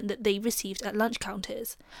treatment that they received at lunch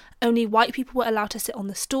counters. Only white people were allowed to sit on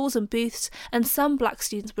the stalls and booths, and some black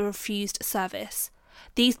students were refused service.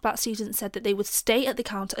 These black students said that they would stay at the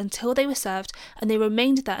counter until they were served, and they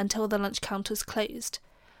remained there until the lunch counters closed.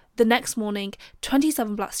 The next morning,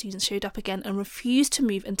 27 black students showed up again and refused to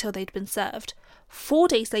move until they'd been served. 4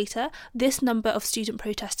 days later, this number of student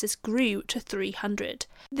protesters grew to 300.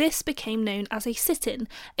 This became known as a sit-in,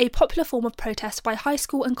 a popular form of protest by high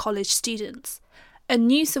school and college students. A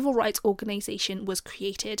new civil rights organisation was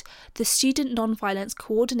created, the Student Nonviolence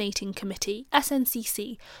Coordinating Committee,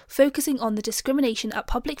 SNCC, focusing on the discrimination at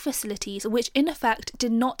public facilities which in effect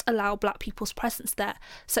did not allow black people's presence there,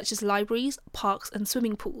 such as libraries, parks and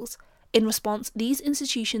swimming pools. In response, these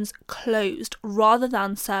institutions closed rather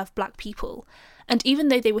than serve black people. And even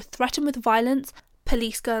though they were threatened with violence,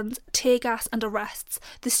 police guns, tear gas and arrests,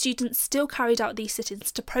 the students still carried out these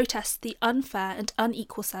sit-ins to protest the unfair and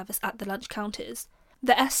unequal service at the lunch counters.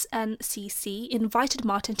 The SNCC invited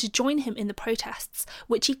Martin to join him in the protests,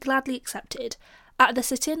 which he gladly accepted. At the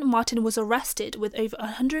sit-in, Martin was arrested with over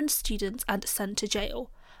 100 students and sent to jail.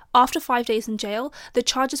 After 5 days in jail, the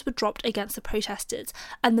charges were dropped against the protesters,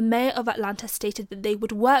 and the mayor of Atlanta stated that they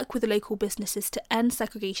would work with local businesses to end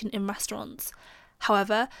segregation in restaurants.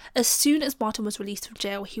 However, as soon as Martin was released from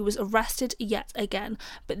jail, he was arrested yet again,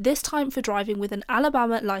 but this time for driving with an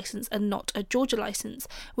Alabama licence and not a Georgia licence,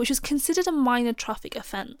 which was considered a minor traffic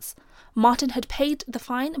offence. Martin had paid the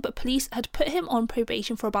fine, but police had put him on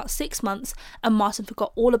probation for about 6 months, and Martin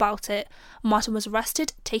forgot all about it. Martin was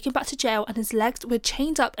arrested, taken back to jail, and his legs were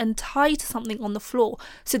chained up and tied to something on the floor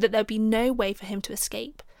so that there would be no way for him to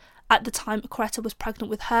escape. At the time, Coretta was pregnant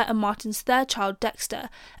with her and Martin's third child, Dexter,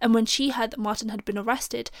 and when she heard that Martin had been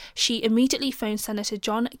arrested, she immediately phoned Senator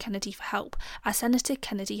John Kennedy for help, as Senator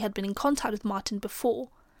Kennedy had been in contact with Martin before.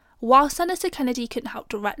 While Senator Kennedy couldn't help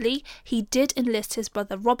directly, he did enlist his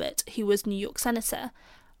brother Robert, who was New York Senator.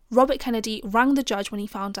 Robert Kennedy rang the judge when he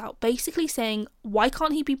found out, basically saying, "Why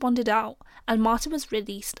can't he be bonded out?" and Martin was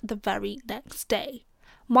released the very next day.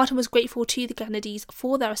 Martin was grateful to the Kennedys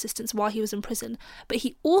for their assistance while he was in prison, but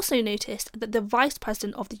he also noticed that the Vice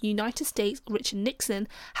President of the United States, Richard Nixon,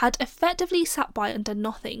 had effectively sat by and done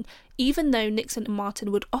nothing, even though Nixon and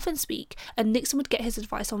Martin would often speak, and Nixon would get his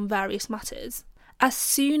advice on various matters. As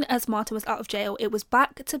soon as Martin was out of jail, it was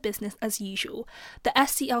back to business as usual. The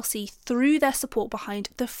SCLC threw their support behind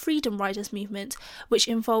the Freedom Riders movement, which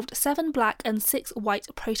involved 7 black and 6 white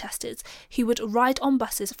protesters who would ride on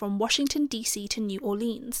buses from Washington, D.C. to New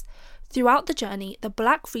Orleans. Throughout the journey, the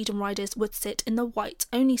black Freedom Riders would sit in the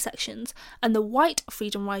whites-only sections, and the white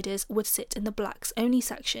Freedom Riders would sit in the blacks-only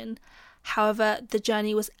section. However, the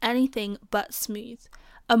journey was anything but smooth.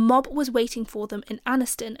 A mob was waiting for them in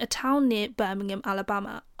Anniston, a town near Birmingham,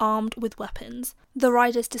 Alabama, armed with weapons. The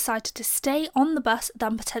riders decided to stay on the bus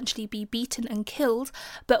than potentially be beaten and killed,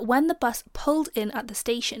 but when the bus pulled in at the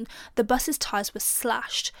station, the bus's tyres were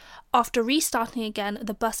slashed. After restarting again,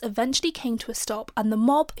 the bus eventually came to a stop, and the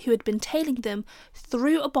mob, who had been tailing them,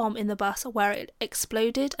 threw a bomb in the bus where it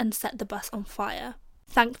exploded and set the bus on fire.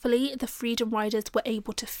 Thankfully, the Freedom Riders were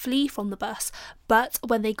able to flee from the bus, but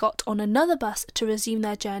when they got on another bus to resume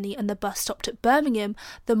their journey and the bus stopped at Birmingham,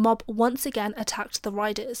 the mob once again attacked the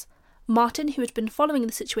riders. Martin, who had been following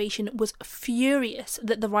the situation, was furious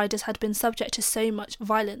that the riders had been subject to so much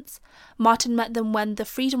violence. Martin met them when the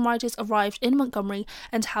Freedom Riders arrived in Montgomery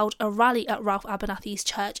and held a rally at Ralph Abernathy's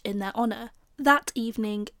church in their honour. That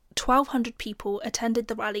evening, 1,200 people attended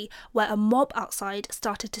the rally, where a mob outside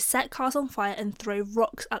started to set cars on fire and throw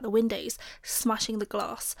rocks at the windows, smashing the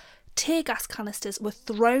glass. Tear gas canisters were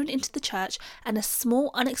thrown into the church, and a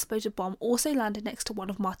small unexploded bomb also landed next to one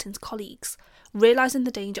of Martin's colleagues. Realising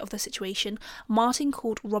the danger of the situation, Martin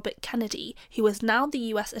called Robert Kennedy, who was now the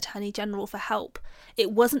US Attorney General, for help.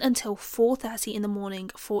 It wasn't until 4:30 in the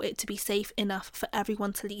morning for it to be safe enough for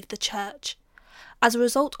everyone to leave the church. As a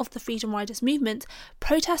result of the Freedom Riders movement,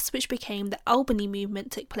 protests which became the Albany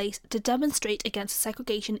movement took place to demonstrate against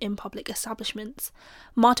segregation in public establishments.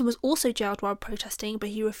 Martin was also jailed while protesting, but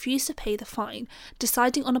he refused to pay the fine,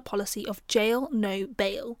 deciding on a policy of jail, no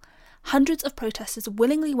bail. Hundreds of protesters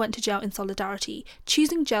willingly went to jail in solidarity,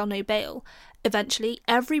 choosing jail, no bail. Eventually,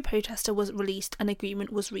 every protester was released and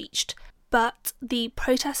agreement was reached. But the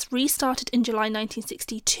protests restarted in July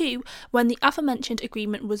 1962 when the aforementioned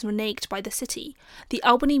agreement was reneged by the city. The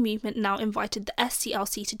Albany movement now invited the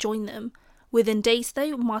SCLC to join them. Within days,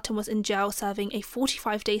 though, Martin was in jail serving a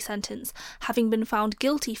 45-day sentence, having been found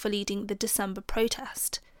guilty for leading the December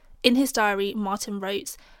protest. In his diary, Martin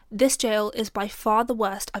wrote, "This jail is by far the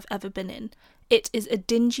worst I've ever been in. It is a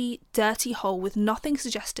dingy, dirty hole with nothing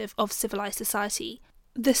suggestive of civilized society.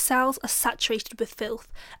 The cells are saturated with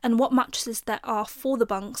filth, and what mattresses there are for the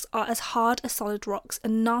bunks are as hard as solid rocks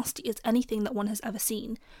and nasty as anything that one has ever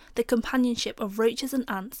seen. The companionship of roaches and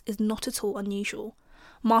ants is not at all unusual.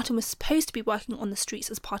 Martin was supposed to be working on the streets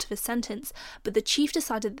as part of his sentence, but the chief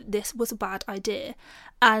decided that this was a bad idea.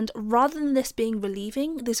 And rather than this being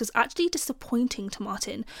relieving, this was actually disappointing to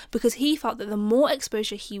Martin, because he felt that the more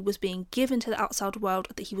exposure he was being given to the outside world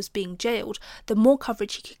that he was being jailed, the more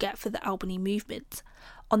coverage he could get for the Albany movement.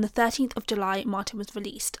 On the 13th of July, Martin was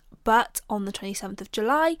released, but on the 27th of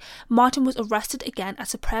July, Martin was arrested again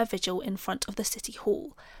at a prayer vigil in front of the City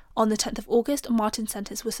Hall. On the 10th of August, Martin's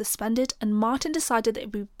sentence was suspended, and Martin decided that it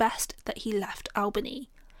would be best that he left Albany,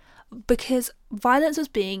 because violence was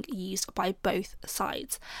being used by both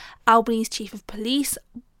sides. Albany's chief of police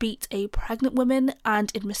beat a pregnant woman,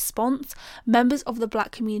 and in response, members of the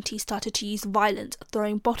black community started to use violence,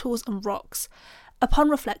 throwing bottles and rocks.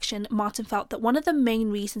 Upon reflection, Martin felt that one of the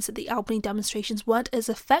main reasons that the Albany demonstrations weren't as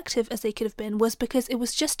effective as they could have been was because it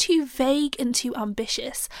was just too vague and too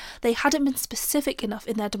ambitious. They hadn't been specific enough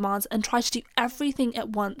in their demands and tried to do everything at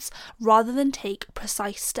once rather than take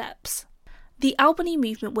precise steps. The Albany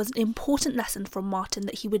movement was an important lesson from Martin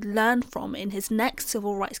that he would learn from in his next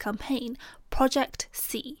civil rights campaign, Project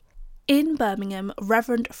C. In Birmingham,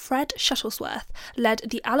 Reverend Fred Shuttlesworth led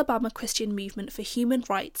the Alabama Christian Movement for Human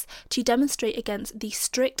Rights to demonstrate against the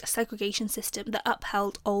strict segregation system that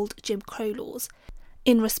upheld old Jim Crow laws.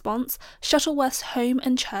 In response, Shuttleworth's home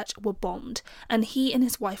and church were bombed, and he and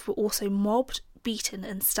his wife were also mobbed, beaten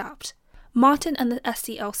and stabbed. Martin and the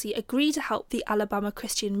SCLC agreed to help the Alabama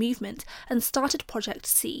Christian Movement and started Project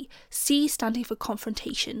C, C standing for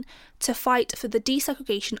confrontation, to fight for the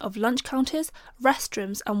desegregation of lunch counters,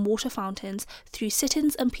 restrooms and water fountains through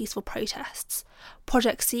sit-ins and peaceful protests.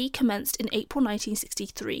 Project C commenced in April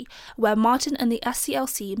 1963, where Martin and the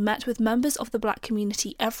SCLC met with members of the black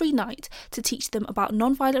community every night to teach them about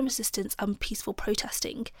non-violent resistance and peaceful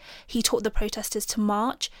protesting. He taught the protesters to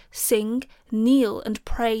march, sing, kneel and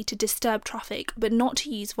pray to disturb traffic, but not to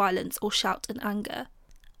use violence or shout in anger.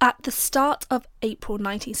 At the start of April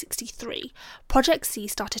 1963, Project C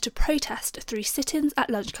started to protest through sit-ins at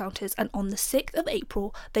lunch counters, and on the 6th of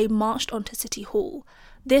April they marched onto City Hall.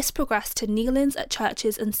 This progressed to kneel-ins at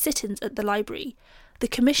churches and sit-ins at the library. The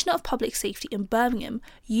Commissioner of Public Safety in Birmingham,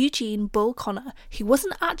 Eugene Bull Connor, who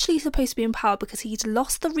wasn't actually supposed to be in power because he'd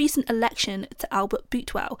lost the recent election to Albert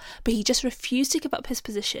Boutwell, but he just refused to give up his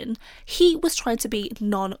position, he was trying to be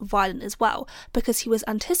non-violent as well, because he was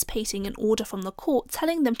anticipating an order from the court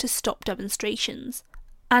telling them to stop demonstrations.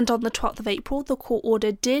 And on the 12th of April, the court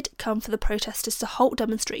order did come for the protesters to halt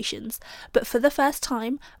demonstrations, but for the first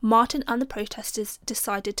time, Martin and the protesters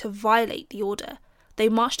decided to violate the order. They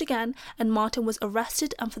marched again, and Martin was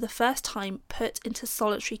arrested and for the first time put into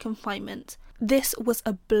solitary confinement. This was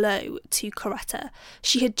a blow to Coretta.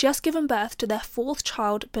 She had just given birth to their fourth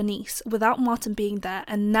child, Bernice, without Martin being there,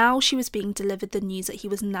 and now she was being delivered the news that he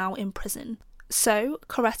was now in prison. So,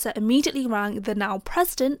 Coretta immediately rang the now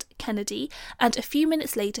President, Kennedy, and a few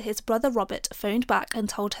minutes later his brother Robert phoned back and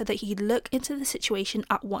told her that he'd look into the situation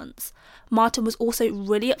at once. Martin was also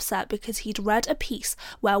really upset because he'd read a piece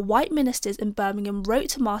where white ministers in Birmingham wrote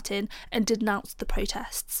to Martin and denounced the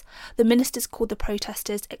protests. The ministers called the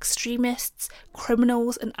protesters extremists,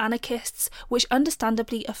 criminals and anarchists, which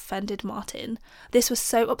understandably offended Martin. This was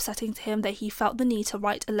so upsetting to him that he felt the need to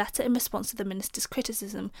write a letter in response to the ministers'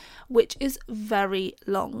 criticism, which is very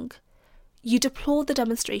long. You deplore the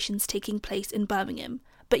demonstrations taking place in Birmingham,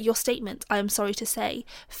 but your statement, I am sorry to say,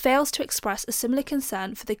 fails to express a similar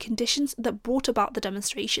concern for the conditions that brought about the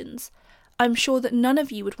demonstrations. I'm sure that none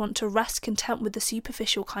of you would want to rest content with the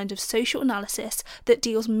superficial kind of social analysis that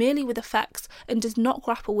deals merely with effects and does not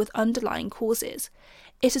grapple with underlying causes.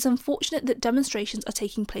 It is unfortunate that demonstrations are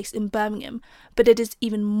taking place in Birmingham, but it is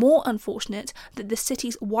even more unfortunate that the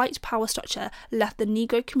city's white power structure left the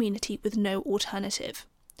Negro community with no alternative.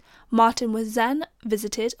 Martin was then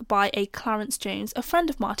visited by a Clarence Jones, a friend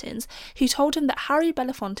of Martin's, who told him that Harry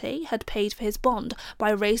Belafonte had paid for his bond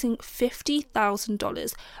by raising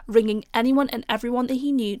 $50,000, ringing anyone and everyone that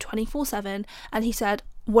he knew 24/7, and he said,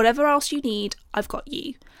 "Whatever else you need, I've got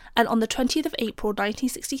you." And on the 20th of April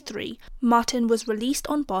 1963, Martin was released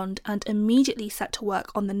on bond and immediately set to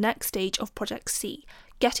work on the next stage of Project C,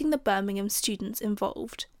 getting the Birmingham students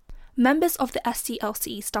involved. Members of the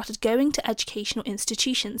SCLC started going to educational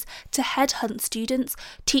institutions to headhunt students,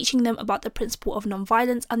 teaching them about the principle of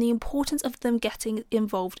nonviolence and the importance of them getting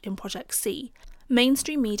involved in Project C.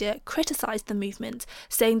 Mainstream media criticised the movement,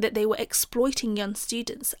 saying that they were exploiting young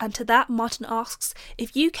students, and to that Martin asks,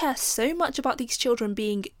 if you care so much about these children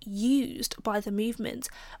being used by the movement,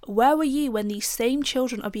 where were you when these same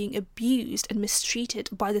children are being abused and mistreated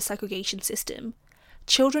by the segregation system?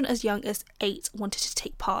 children as young as 8 wanted to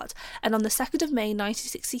take part, and on the 2nd of May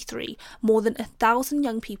 1963, more than 1,000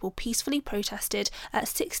 young people peacefully protested at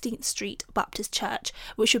 16th Street Baptist Church,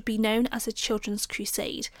 which would be known as a Children's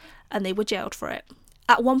Crusade, and they were jailed for it.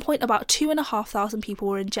 At one point, about 2,500 people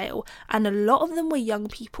were in jail, and a lot of them were young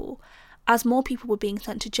people. As more people were being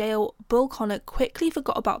sent to jail, Bull Connor quickly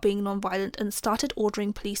forgot about being non-violent and started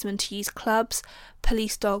ordering policemen to use clubs,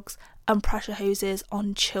 police dogs, and pressure hoses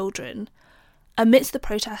on children. Amidst the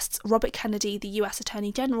protests, Robert Kennedy, the US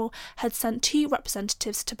Attorney General, had sent 2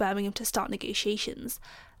 representatives to Birmingham to start negotiations.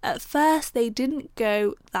 At first, they didn't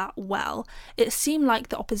go that well. It seemed like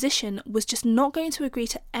the opposition was just not going to agree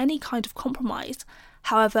to any kind of compromise.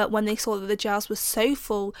 However, when they saw that the jails were so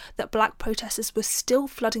full that black protesters were still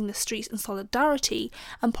flooding the streets in solidarity,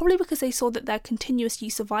 and probably because they saw that their continuous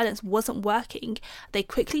use of violence wasn't working, they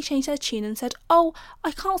quickly changed their tune and said, "Oh, I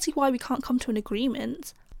can't see why we can't come to an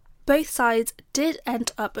agreement." Both sides did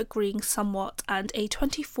end up agreeing somewhat, and a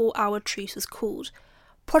 24-hour truce was called.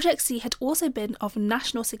 Project C had also been of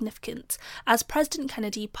national significance, as President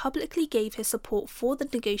Kennedy publicly gave his support for the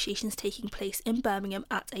negotiations taking place in Birmingham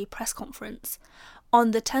at a press conference.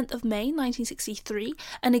 On the 10th of May 1963,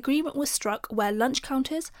 an agreement was struck where lunch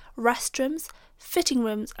counters, restrooms, fitting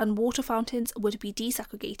rooms and water fountains would be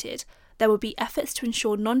desegregated. There would be efforts to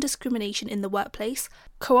ensure non-discrimination in the workplace,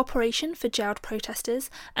 cooperation for jailed protesters,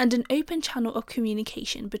 and an open channel of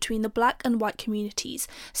communication between the black and white communities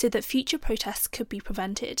so that future protests could be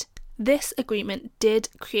prevented. This agreement did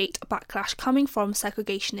create a backlash coming from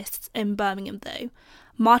segregationists in Birmingham though.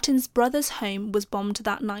 Martin's brother's home was bombed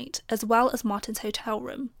that night, as well as Martin's hotel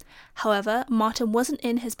room. However, Martin wasn't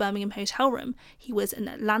in his Birmingham hotel room, he was in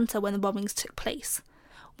Atlanta when the bombings took place.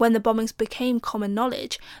 When the bombings became common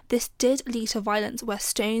knowledge, this did lead to violence where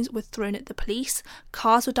stones were thrown at the police,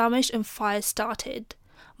 cars were damaged and fires started.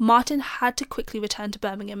 Martin had to quickly return to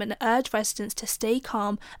Birmingham and urge residents to stay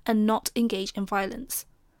calm and not engage in violence.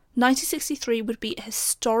 1963 would be a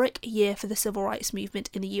historic year for the civil rights movement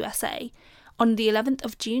in the USA. On the 11th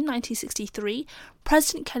of June 1963,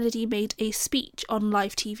 President Kennedy made a speech on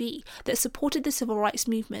live TV that supported the civil rights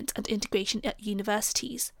movement and integration at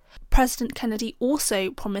universities. President Kennedy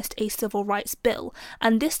also promised a civil rights bill,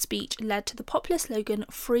 and this speech led to the popular slogan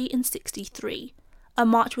 "Free in 63. A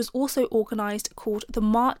march was also organised called the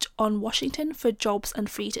March on Washington for Jobs and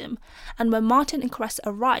Freedom, and when Martin and Caressa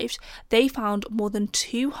arrived, they found more than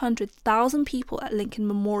 200,000 people at Lincoln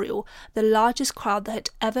Memorial, the largest crowd that had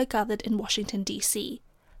ever gathered in Washington, D.C.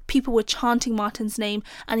 People were chanting Martin's name,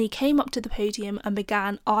 and he came up to the podium and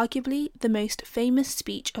began arguably the most famous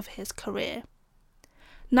speech of his career.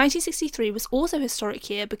 1963 was also a historic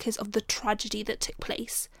year because of the tragedy that took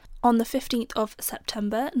place. On the 15th of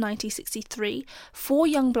September 1963, 4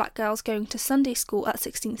 young black girls going to Sunday school at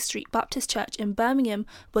 16th Street Baptist Church in Birmingham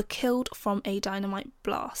were killed from a dynamite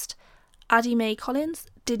blast. Addie Mae Collins,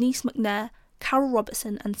 Denise McNair, Carol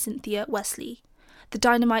Robertson and Cynthia Wesley. The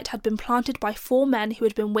dynamite had been planted by 4 men who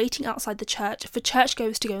had been waiting outside the church for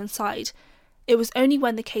churchgoers to go inside. It was only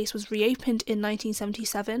when the case was reopened in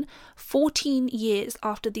 1977, 14 years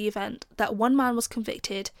after the event, that 1 man was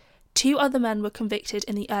convicted. 2 other men were convicted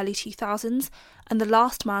in the early 2000s, and the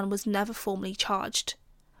last man was never formally charged.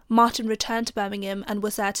 Martin returned to Birmingham and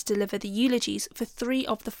was there to deliver the eulogies for 3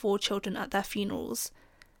 of the 4 children at their funerals.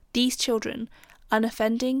 These children,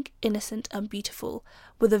 unoffending, innocent and beautiful,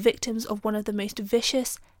 were the victims of one of the most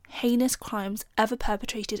vicious, heinous crimes ever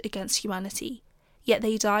perpetrated against humanity. Yet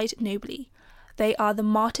they died nobly. They are the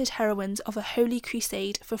martyred heroines of a holy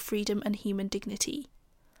crusade for freedom and human dignity.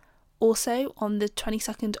 Also, on the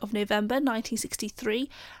 22nd of November 1963,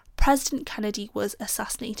 President Kennedy was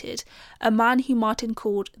assassinated, a man who Martin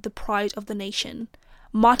called the pride of the nation.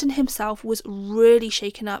 Martin himself was really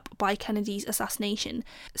shaken up by Kennedy's assassination,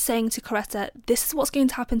 saying to Caressa, "This is what's going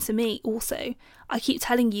to happen to me also. I keep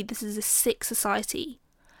telling you this is a sick society."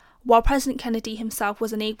 While President Kennedy himself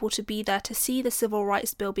was unable to be there to see the Civil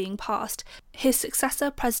Rights Bill being passed, his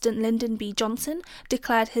successor, President Lyndon B. Johnson,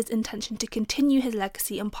 declared his intention to continue his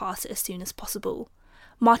legacy and pass it as soon as possible.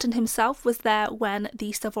 Martin himself was there when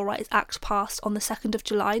the Civil Rights Act passed on the 2nd of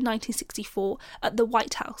July 1964 at the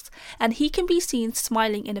White House, and he can be seen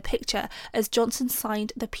smiling in a picture as Johnson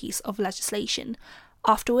signed the piece of legislation.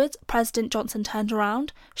 Afterwards, President Johnson turned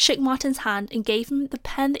around, shook Martin's hand and gave him the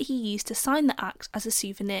pen that he used to sign the act as a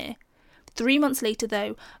souvenir. 3 months later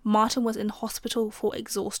though, Martin was in hospital for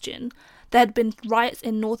exhaustion. There had been riots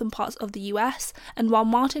in northern parts of the US, and while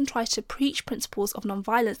Martin tried to preach principles of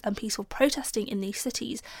nonviolence and peaceful protesting in these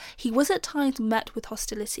cities, he was at times met with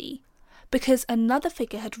hostility. Because another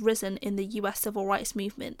figure had risen in the US civil rights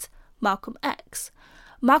movement, Malcolm X.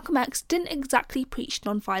 Malcolm X didn't exactly preach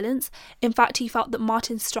non-violence. In fact, he felt that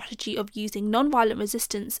Martin's strategy of using non-violent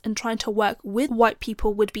resistance and trying to work with white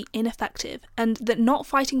people would be ineffective, and that not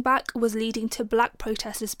fighting back was leading to black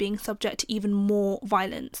protesters being subject to even more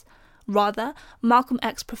violence. Rather, Malcolm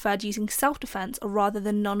X preferred using self-defense rather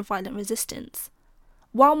than non-violent resistance.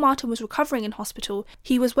 While Martin was recovering in hospital,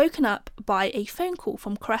 he was woken up by a phone call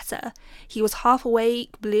from Coretta. He was half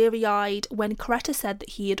awake, bleary-eyed, when Coretta said that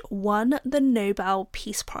he had won the Nobel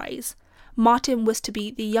Peace Prize. Martin was to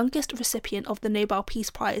be the youngest recipient of the Nobel Peace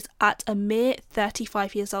Prize at a mere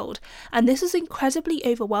 35 years old, and this was incredibly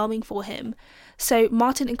overwhelming for him. So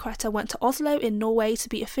Martin and Coretta went to Oslo in Norway to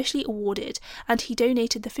be officially awarded, and he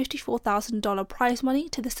donated the $54,000 prize money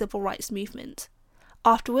to the civil rights movement.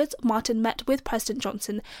 Afterwards, Martin met with President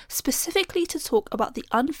Johnson specifically to talk about the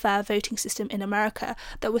unfair voting system in America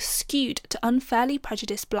that was skewed to unfairly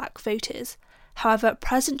prejudice black voters. However,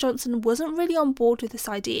 President Johnson wasn't really on board with this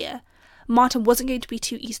idea. Martin wasn't going to be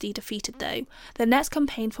too easily defeated though. The next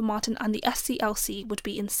campaign for Martin and the SCLC would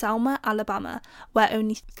be in Selma, Alabama, where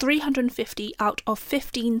only 350 out of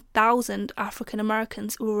 15,000 African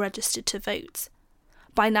Americans were registered to vote.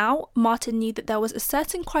 By now, Martin knew that there was a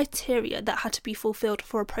certain criteria that had to be fulfilled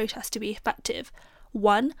for a protest to be effective.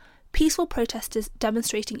 1. Peaceful protesters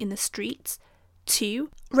demonstrating in the streets. 2.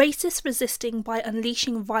 Racists resisting by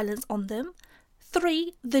unleashing violence on them.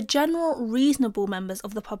 3. The general reasonable members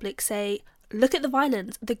of the public say, look at the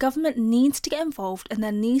violence, the government needs to get involved and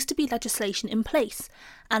there needs to be legislation in place.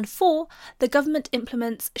 And 4. The government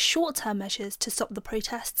implements short-term measures to stop the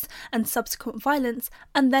protests and subsequent violence,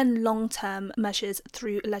 and then long-term measures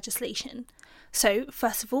through legislation. So,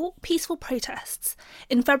 first of all, peaceful protests.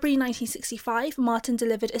 In February 1965, Martin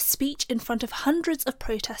delivered a speech in front of hundreds of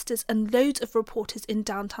protesters and loads of reporters in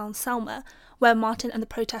downtown Selma, where Martin and the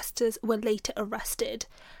protesters were later arrested.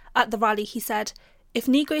 At the rally, he said, "If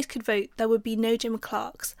Negroes could vote, there would be no Jim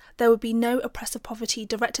Clarks. There would be no oppressive poverty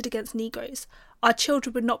directed against Negroes. Our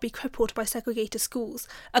children would not be crippled by segregated schools,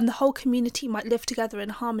 and the whole community might live together in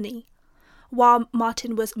harmony." While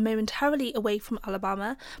Martin was momentarily away from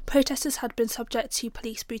Alabama, protesters had been subject to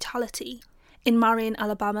police brutality. In Marion,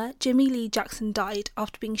 Alabama, Jimmy Lee Jackson died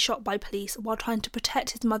after being shot by police while trying to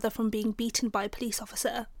protect his mother from being beaten by a police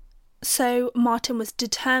officer. So Martin was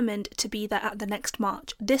determined to be there at the next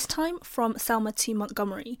march, this time from Selma to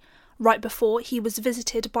Montgomery. Right before, he was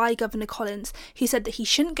visited by Governor Collins, who said that he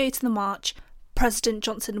shouldn't go to the march. President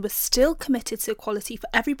Johnson was still committed to equality for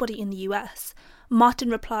everybody in the US. Martin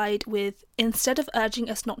replied with, "Instead of urging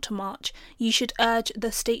us not to march, you should urge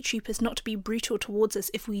the state troopers not to be brutal towards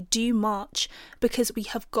us if we do march, because we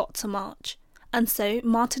have got to march." And so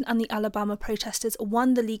Martin and the Alabama protesters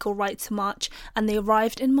won the legal right to march, and they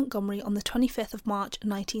arrived in Montgomery on the 25th of March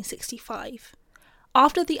 1965.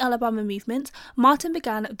 After the Alabama movement, Martin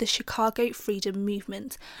began the Chicago Freedom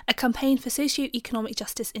Movement, a campaign for socio-economic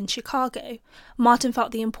justice in Chicago. Martin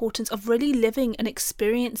felt the importance of really living and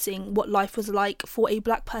experiencing what life was like for a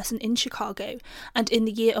black person in Chicago, and in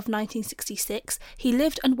the year of 1966, he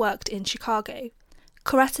lived and worked in Chicago.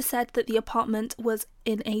 Coretta said that the apartment was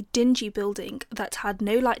in a dingy building that had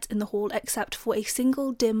no light in the hall except for a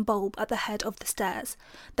single dim bulb at the head of the stairs.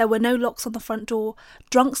 There were no locks on the front door.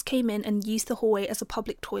 Drunks came in and used the hallway as a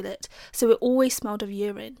public toilet, so it always smelled of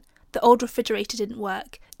urine. The old refrigerator didn't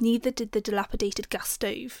work, neither did the dilapidated gas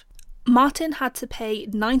stove. Martin had to pay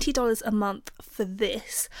 $90 a month for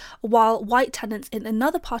this, while white tenants in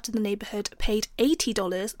another part of the neighbourhood paid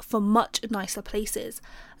 $80 for much nicer places.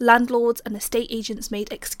 Landlords and estate agents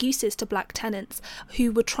made excuses to black tenants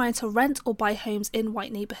who were trying to rent or buy homes in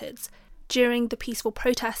white neighbourhoods. During the peaceful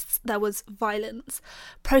protests, there was violence.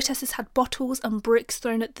 Protesters had bottles and bricks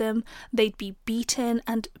thrown at them, they'd be beaten,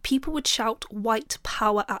 and people would shout white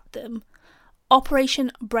power at them.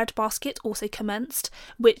 Operation Breadbasket also commenced,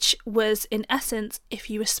 which was in essence, if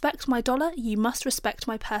you respect my dollar, you must respect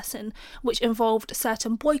my person, which involved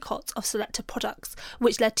certain boycotts of selected products,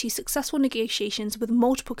 which led to successful negotiations with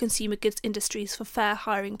multiple consumer goods industries for fair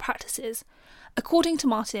hiring practices. According to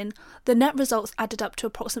Martin, the net results added up to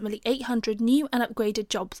approximately 800 new and upgraded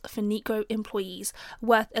jobs for Negro employees,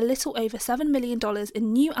 worth a little over $7 million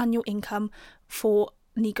in new annual income for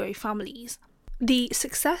Negro families. The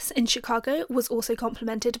success in Chicago was also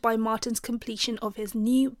complemented by Martin's completion of his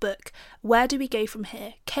new book, Where Do We Go From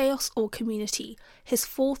Here? Chaos or Community, his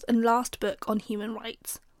fourth and last book on human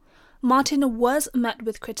rights. Martin was met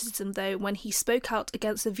with criticism though when he spoke out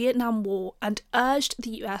against the Vietnam War and urged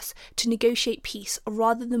the US to negotiate peace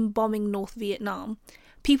rather than bombing North Vietnam.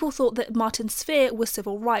 People thought that Martin's sphere was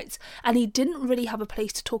civil rights and he didn't really have a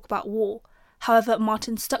place to talk about war. However,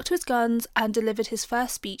 Martin stuck to his guns and delivered his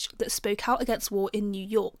first speech that spoke out against war in New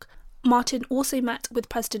York. Martin also met with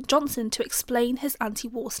President Johnson to explain his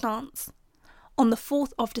anti-war stance. On the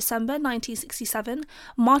 4th of December 1967,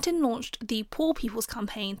 Martin launched the Poor People's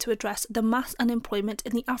Campaign to address the mass unemployment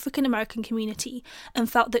in the African American community and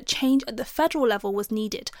felt that change at the federal level was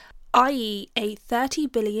needed, i.e. a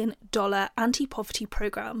 $30 billion anti-poverty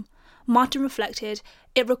program. Martin reflected,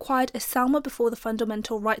 it required a Selma before the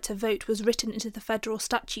fundamental right to vote was written into the federal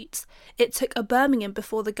statutes. It took a Birmingham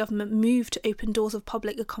before the government moved to open doors of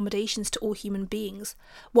public accommodations to all human beings.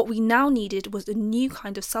 What we now needed was a new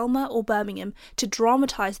kind of Selma or Birmingham to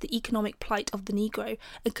dramatise the economic plight of the Negro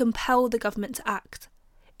and compel the government to act.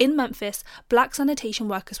 In Memphis, black sanitation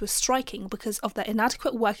workers were striking because of their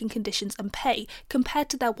inadequate working conditions and pay compared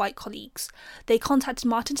to their white colleagues. They contacted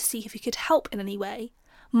Martin to see if he could help in any way.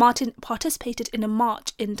 Martin participated in a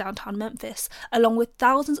march in downtown Memphis, along with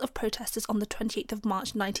thousands of protesters on the 28th of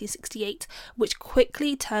March 1968, which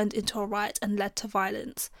quickly turned into a riot and led to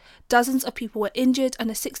violence. Dozens of people were injured and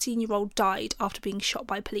a 16-year-old died after being shot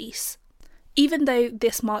by police. Even though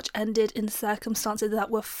this march ended in circumstances that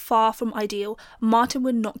were far from ideal, Martin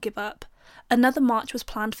would not give up. Another march was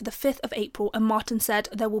planned for the 5th of April and Martin said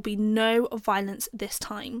there will be no violence this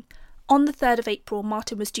time. On the 3rd of April,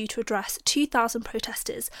 Martin was due to address 2,000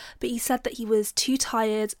 protesters, but he said that he was too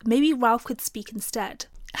tired, maybe Ralph could speak instead.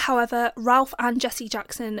 However, Ralph and Jesse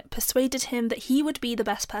Jackson persuaded him that he would be the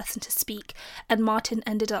best person to speak, and Martin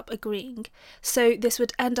ended up agreeing. So this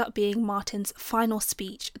would end up being Martin's final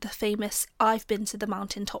speech, the famous "I've been to the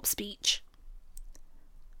mountaintop" speech.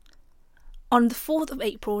 On the 4th of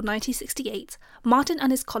April 1968, Martin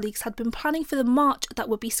and his colleagues had been planning for the march that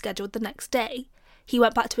would be scheduled the next day. He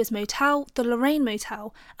went back to his motel, the Lorraine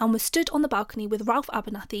Motel, and was stood on the balcony with Ralph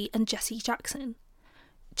Abernathy and Jesse Jackson.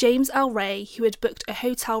 James L. Ray, who had booked a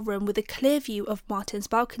hotel room with a clear view of Martin's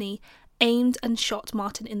balcony, aimed and shot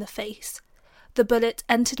Martin in the face. The bullet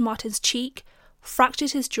entered Martin's cheek,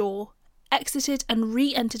 fractured his jaw, exited and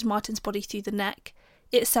re-entered Martin's body through the neck.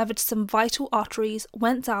 It severed some vital arteries,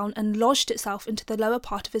 went down and lodged itself into the lower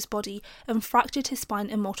part of his body and fractured his spine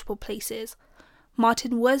in multiple places.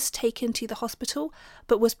 Martin was taken to the hospital,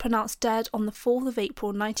 but was pronounced dead on the 4th of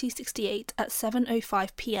April 1968 at 7:05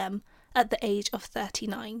 p.m. at the age of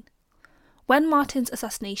 39. When Martin's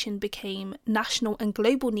assassination became national and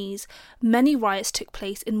global news, many riots took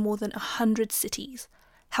place in more than 100 cities.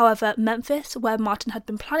 However, Memphis, where Martin had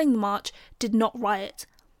been planning the march, did not riot.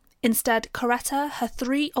 Instead, Coretta, her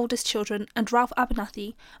 3 oldest children, and Ralph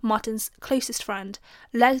Abernathy, Martin's closest friend,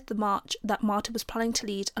 led the march that Martin was planning to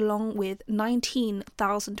lead along with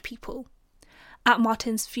 19,000 people. At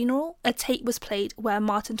Martin's funeral, a tape was played where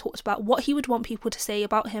Martin talked about what he would want people to say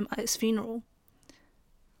about him at his funeral.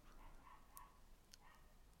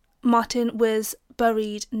 Martin was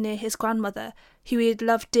buried near his grandmother, who he had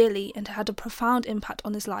loved dearly and had a profound impact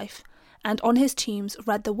on his life, and on his tombs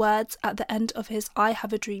read the words at the end of his "I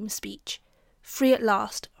Have a Dream" speech. Free at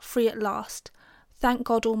last, free at last. Thank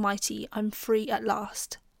God Almighty, I'm free at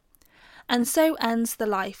last. And so ends the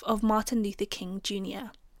life of Martin Luther King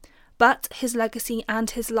Jr. But his legacy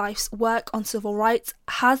and his life's work on civil rights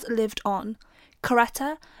has lived on.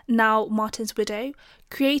 Coretta, now Martin's widow,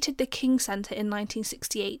 created the King Center in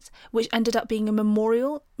 1968, which ended up being a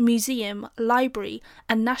memorial, museum, library,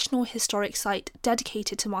 and national historic site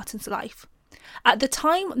dedicated to Martin's life. At the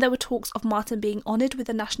time, there were talks of Martin being honoured with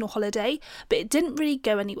a national holiday, but it didn't really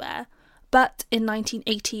go anywhere. But in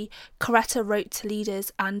 1980, Coretta wrote to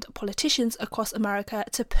leaders and politicians across America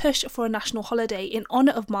to push for a national holiday in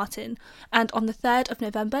honour of Martin, and on the 3rd of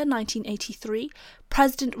November 1983,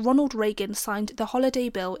 President Ronald Reagan signed the holiday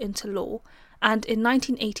bill into law, and in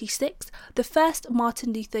 1986, the first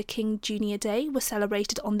Martin Luther King Jr. Day was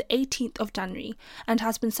celebrated on the 18th of January, and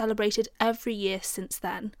has been celebrated every year since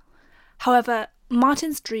then. However,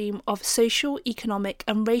 Martin's dream of social, economic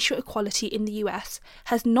and racial equality in the US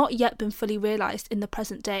has not yet been fully realised in the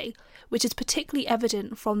present day, which is particularly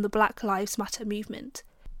evident from the Black Lives Matter movement.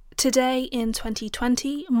 Today, in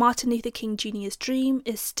 2020, Martin Luther King Jr.'s dream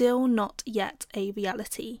is still not yet a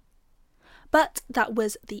reality. But that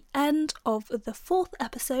was the end of the 4th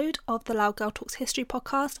episode of the Loud Girl Talks History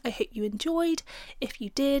podcast. I hope you enjoyed. If you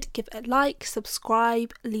did, give it a like,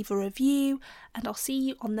 subscribe, leave a review, and I'll see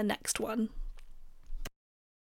you on the next one.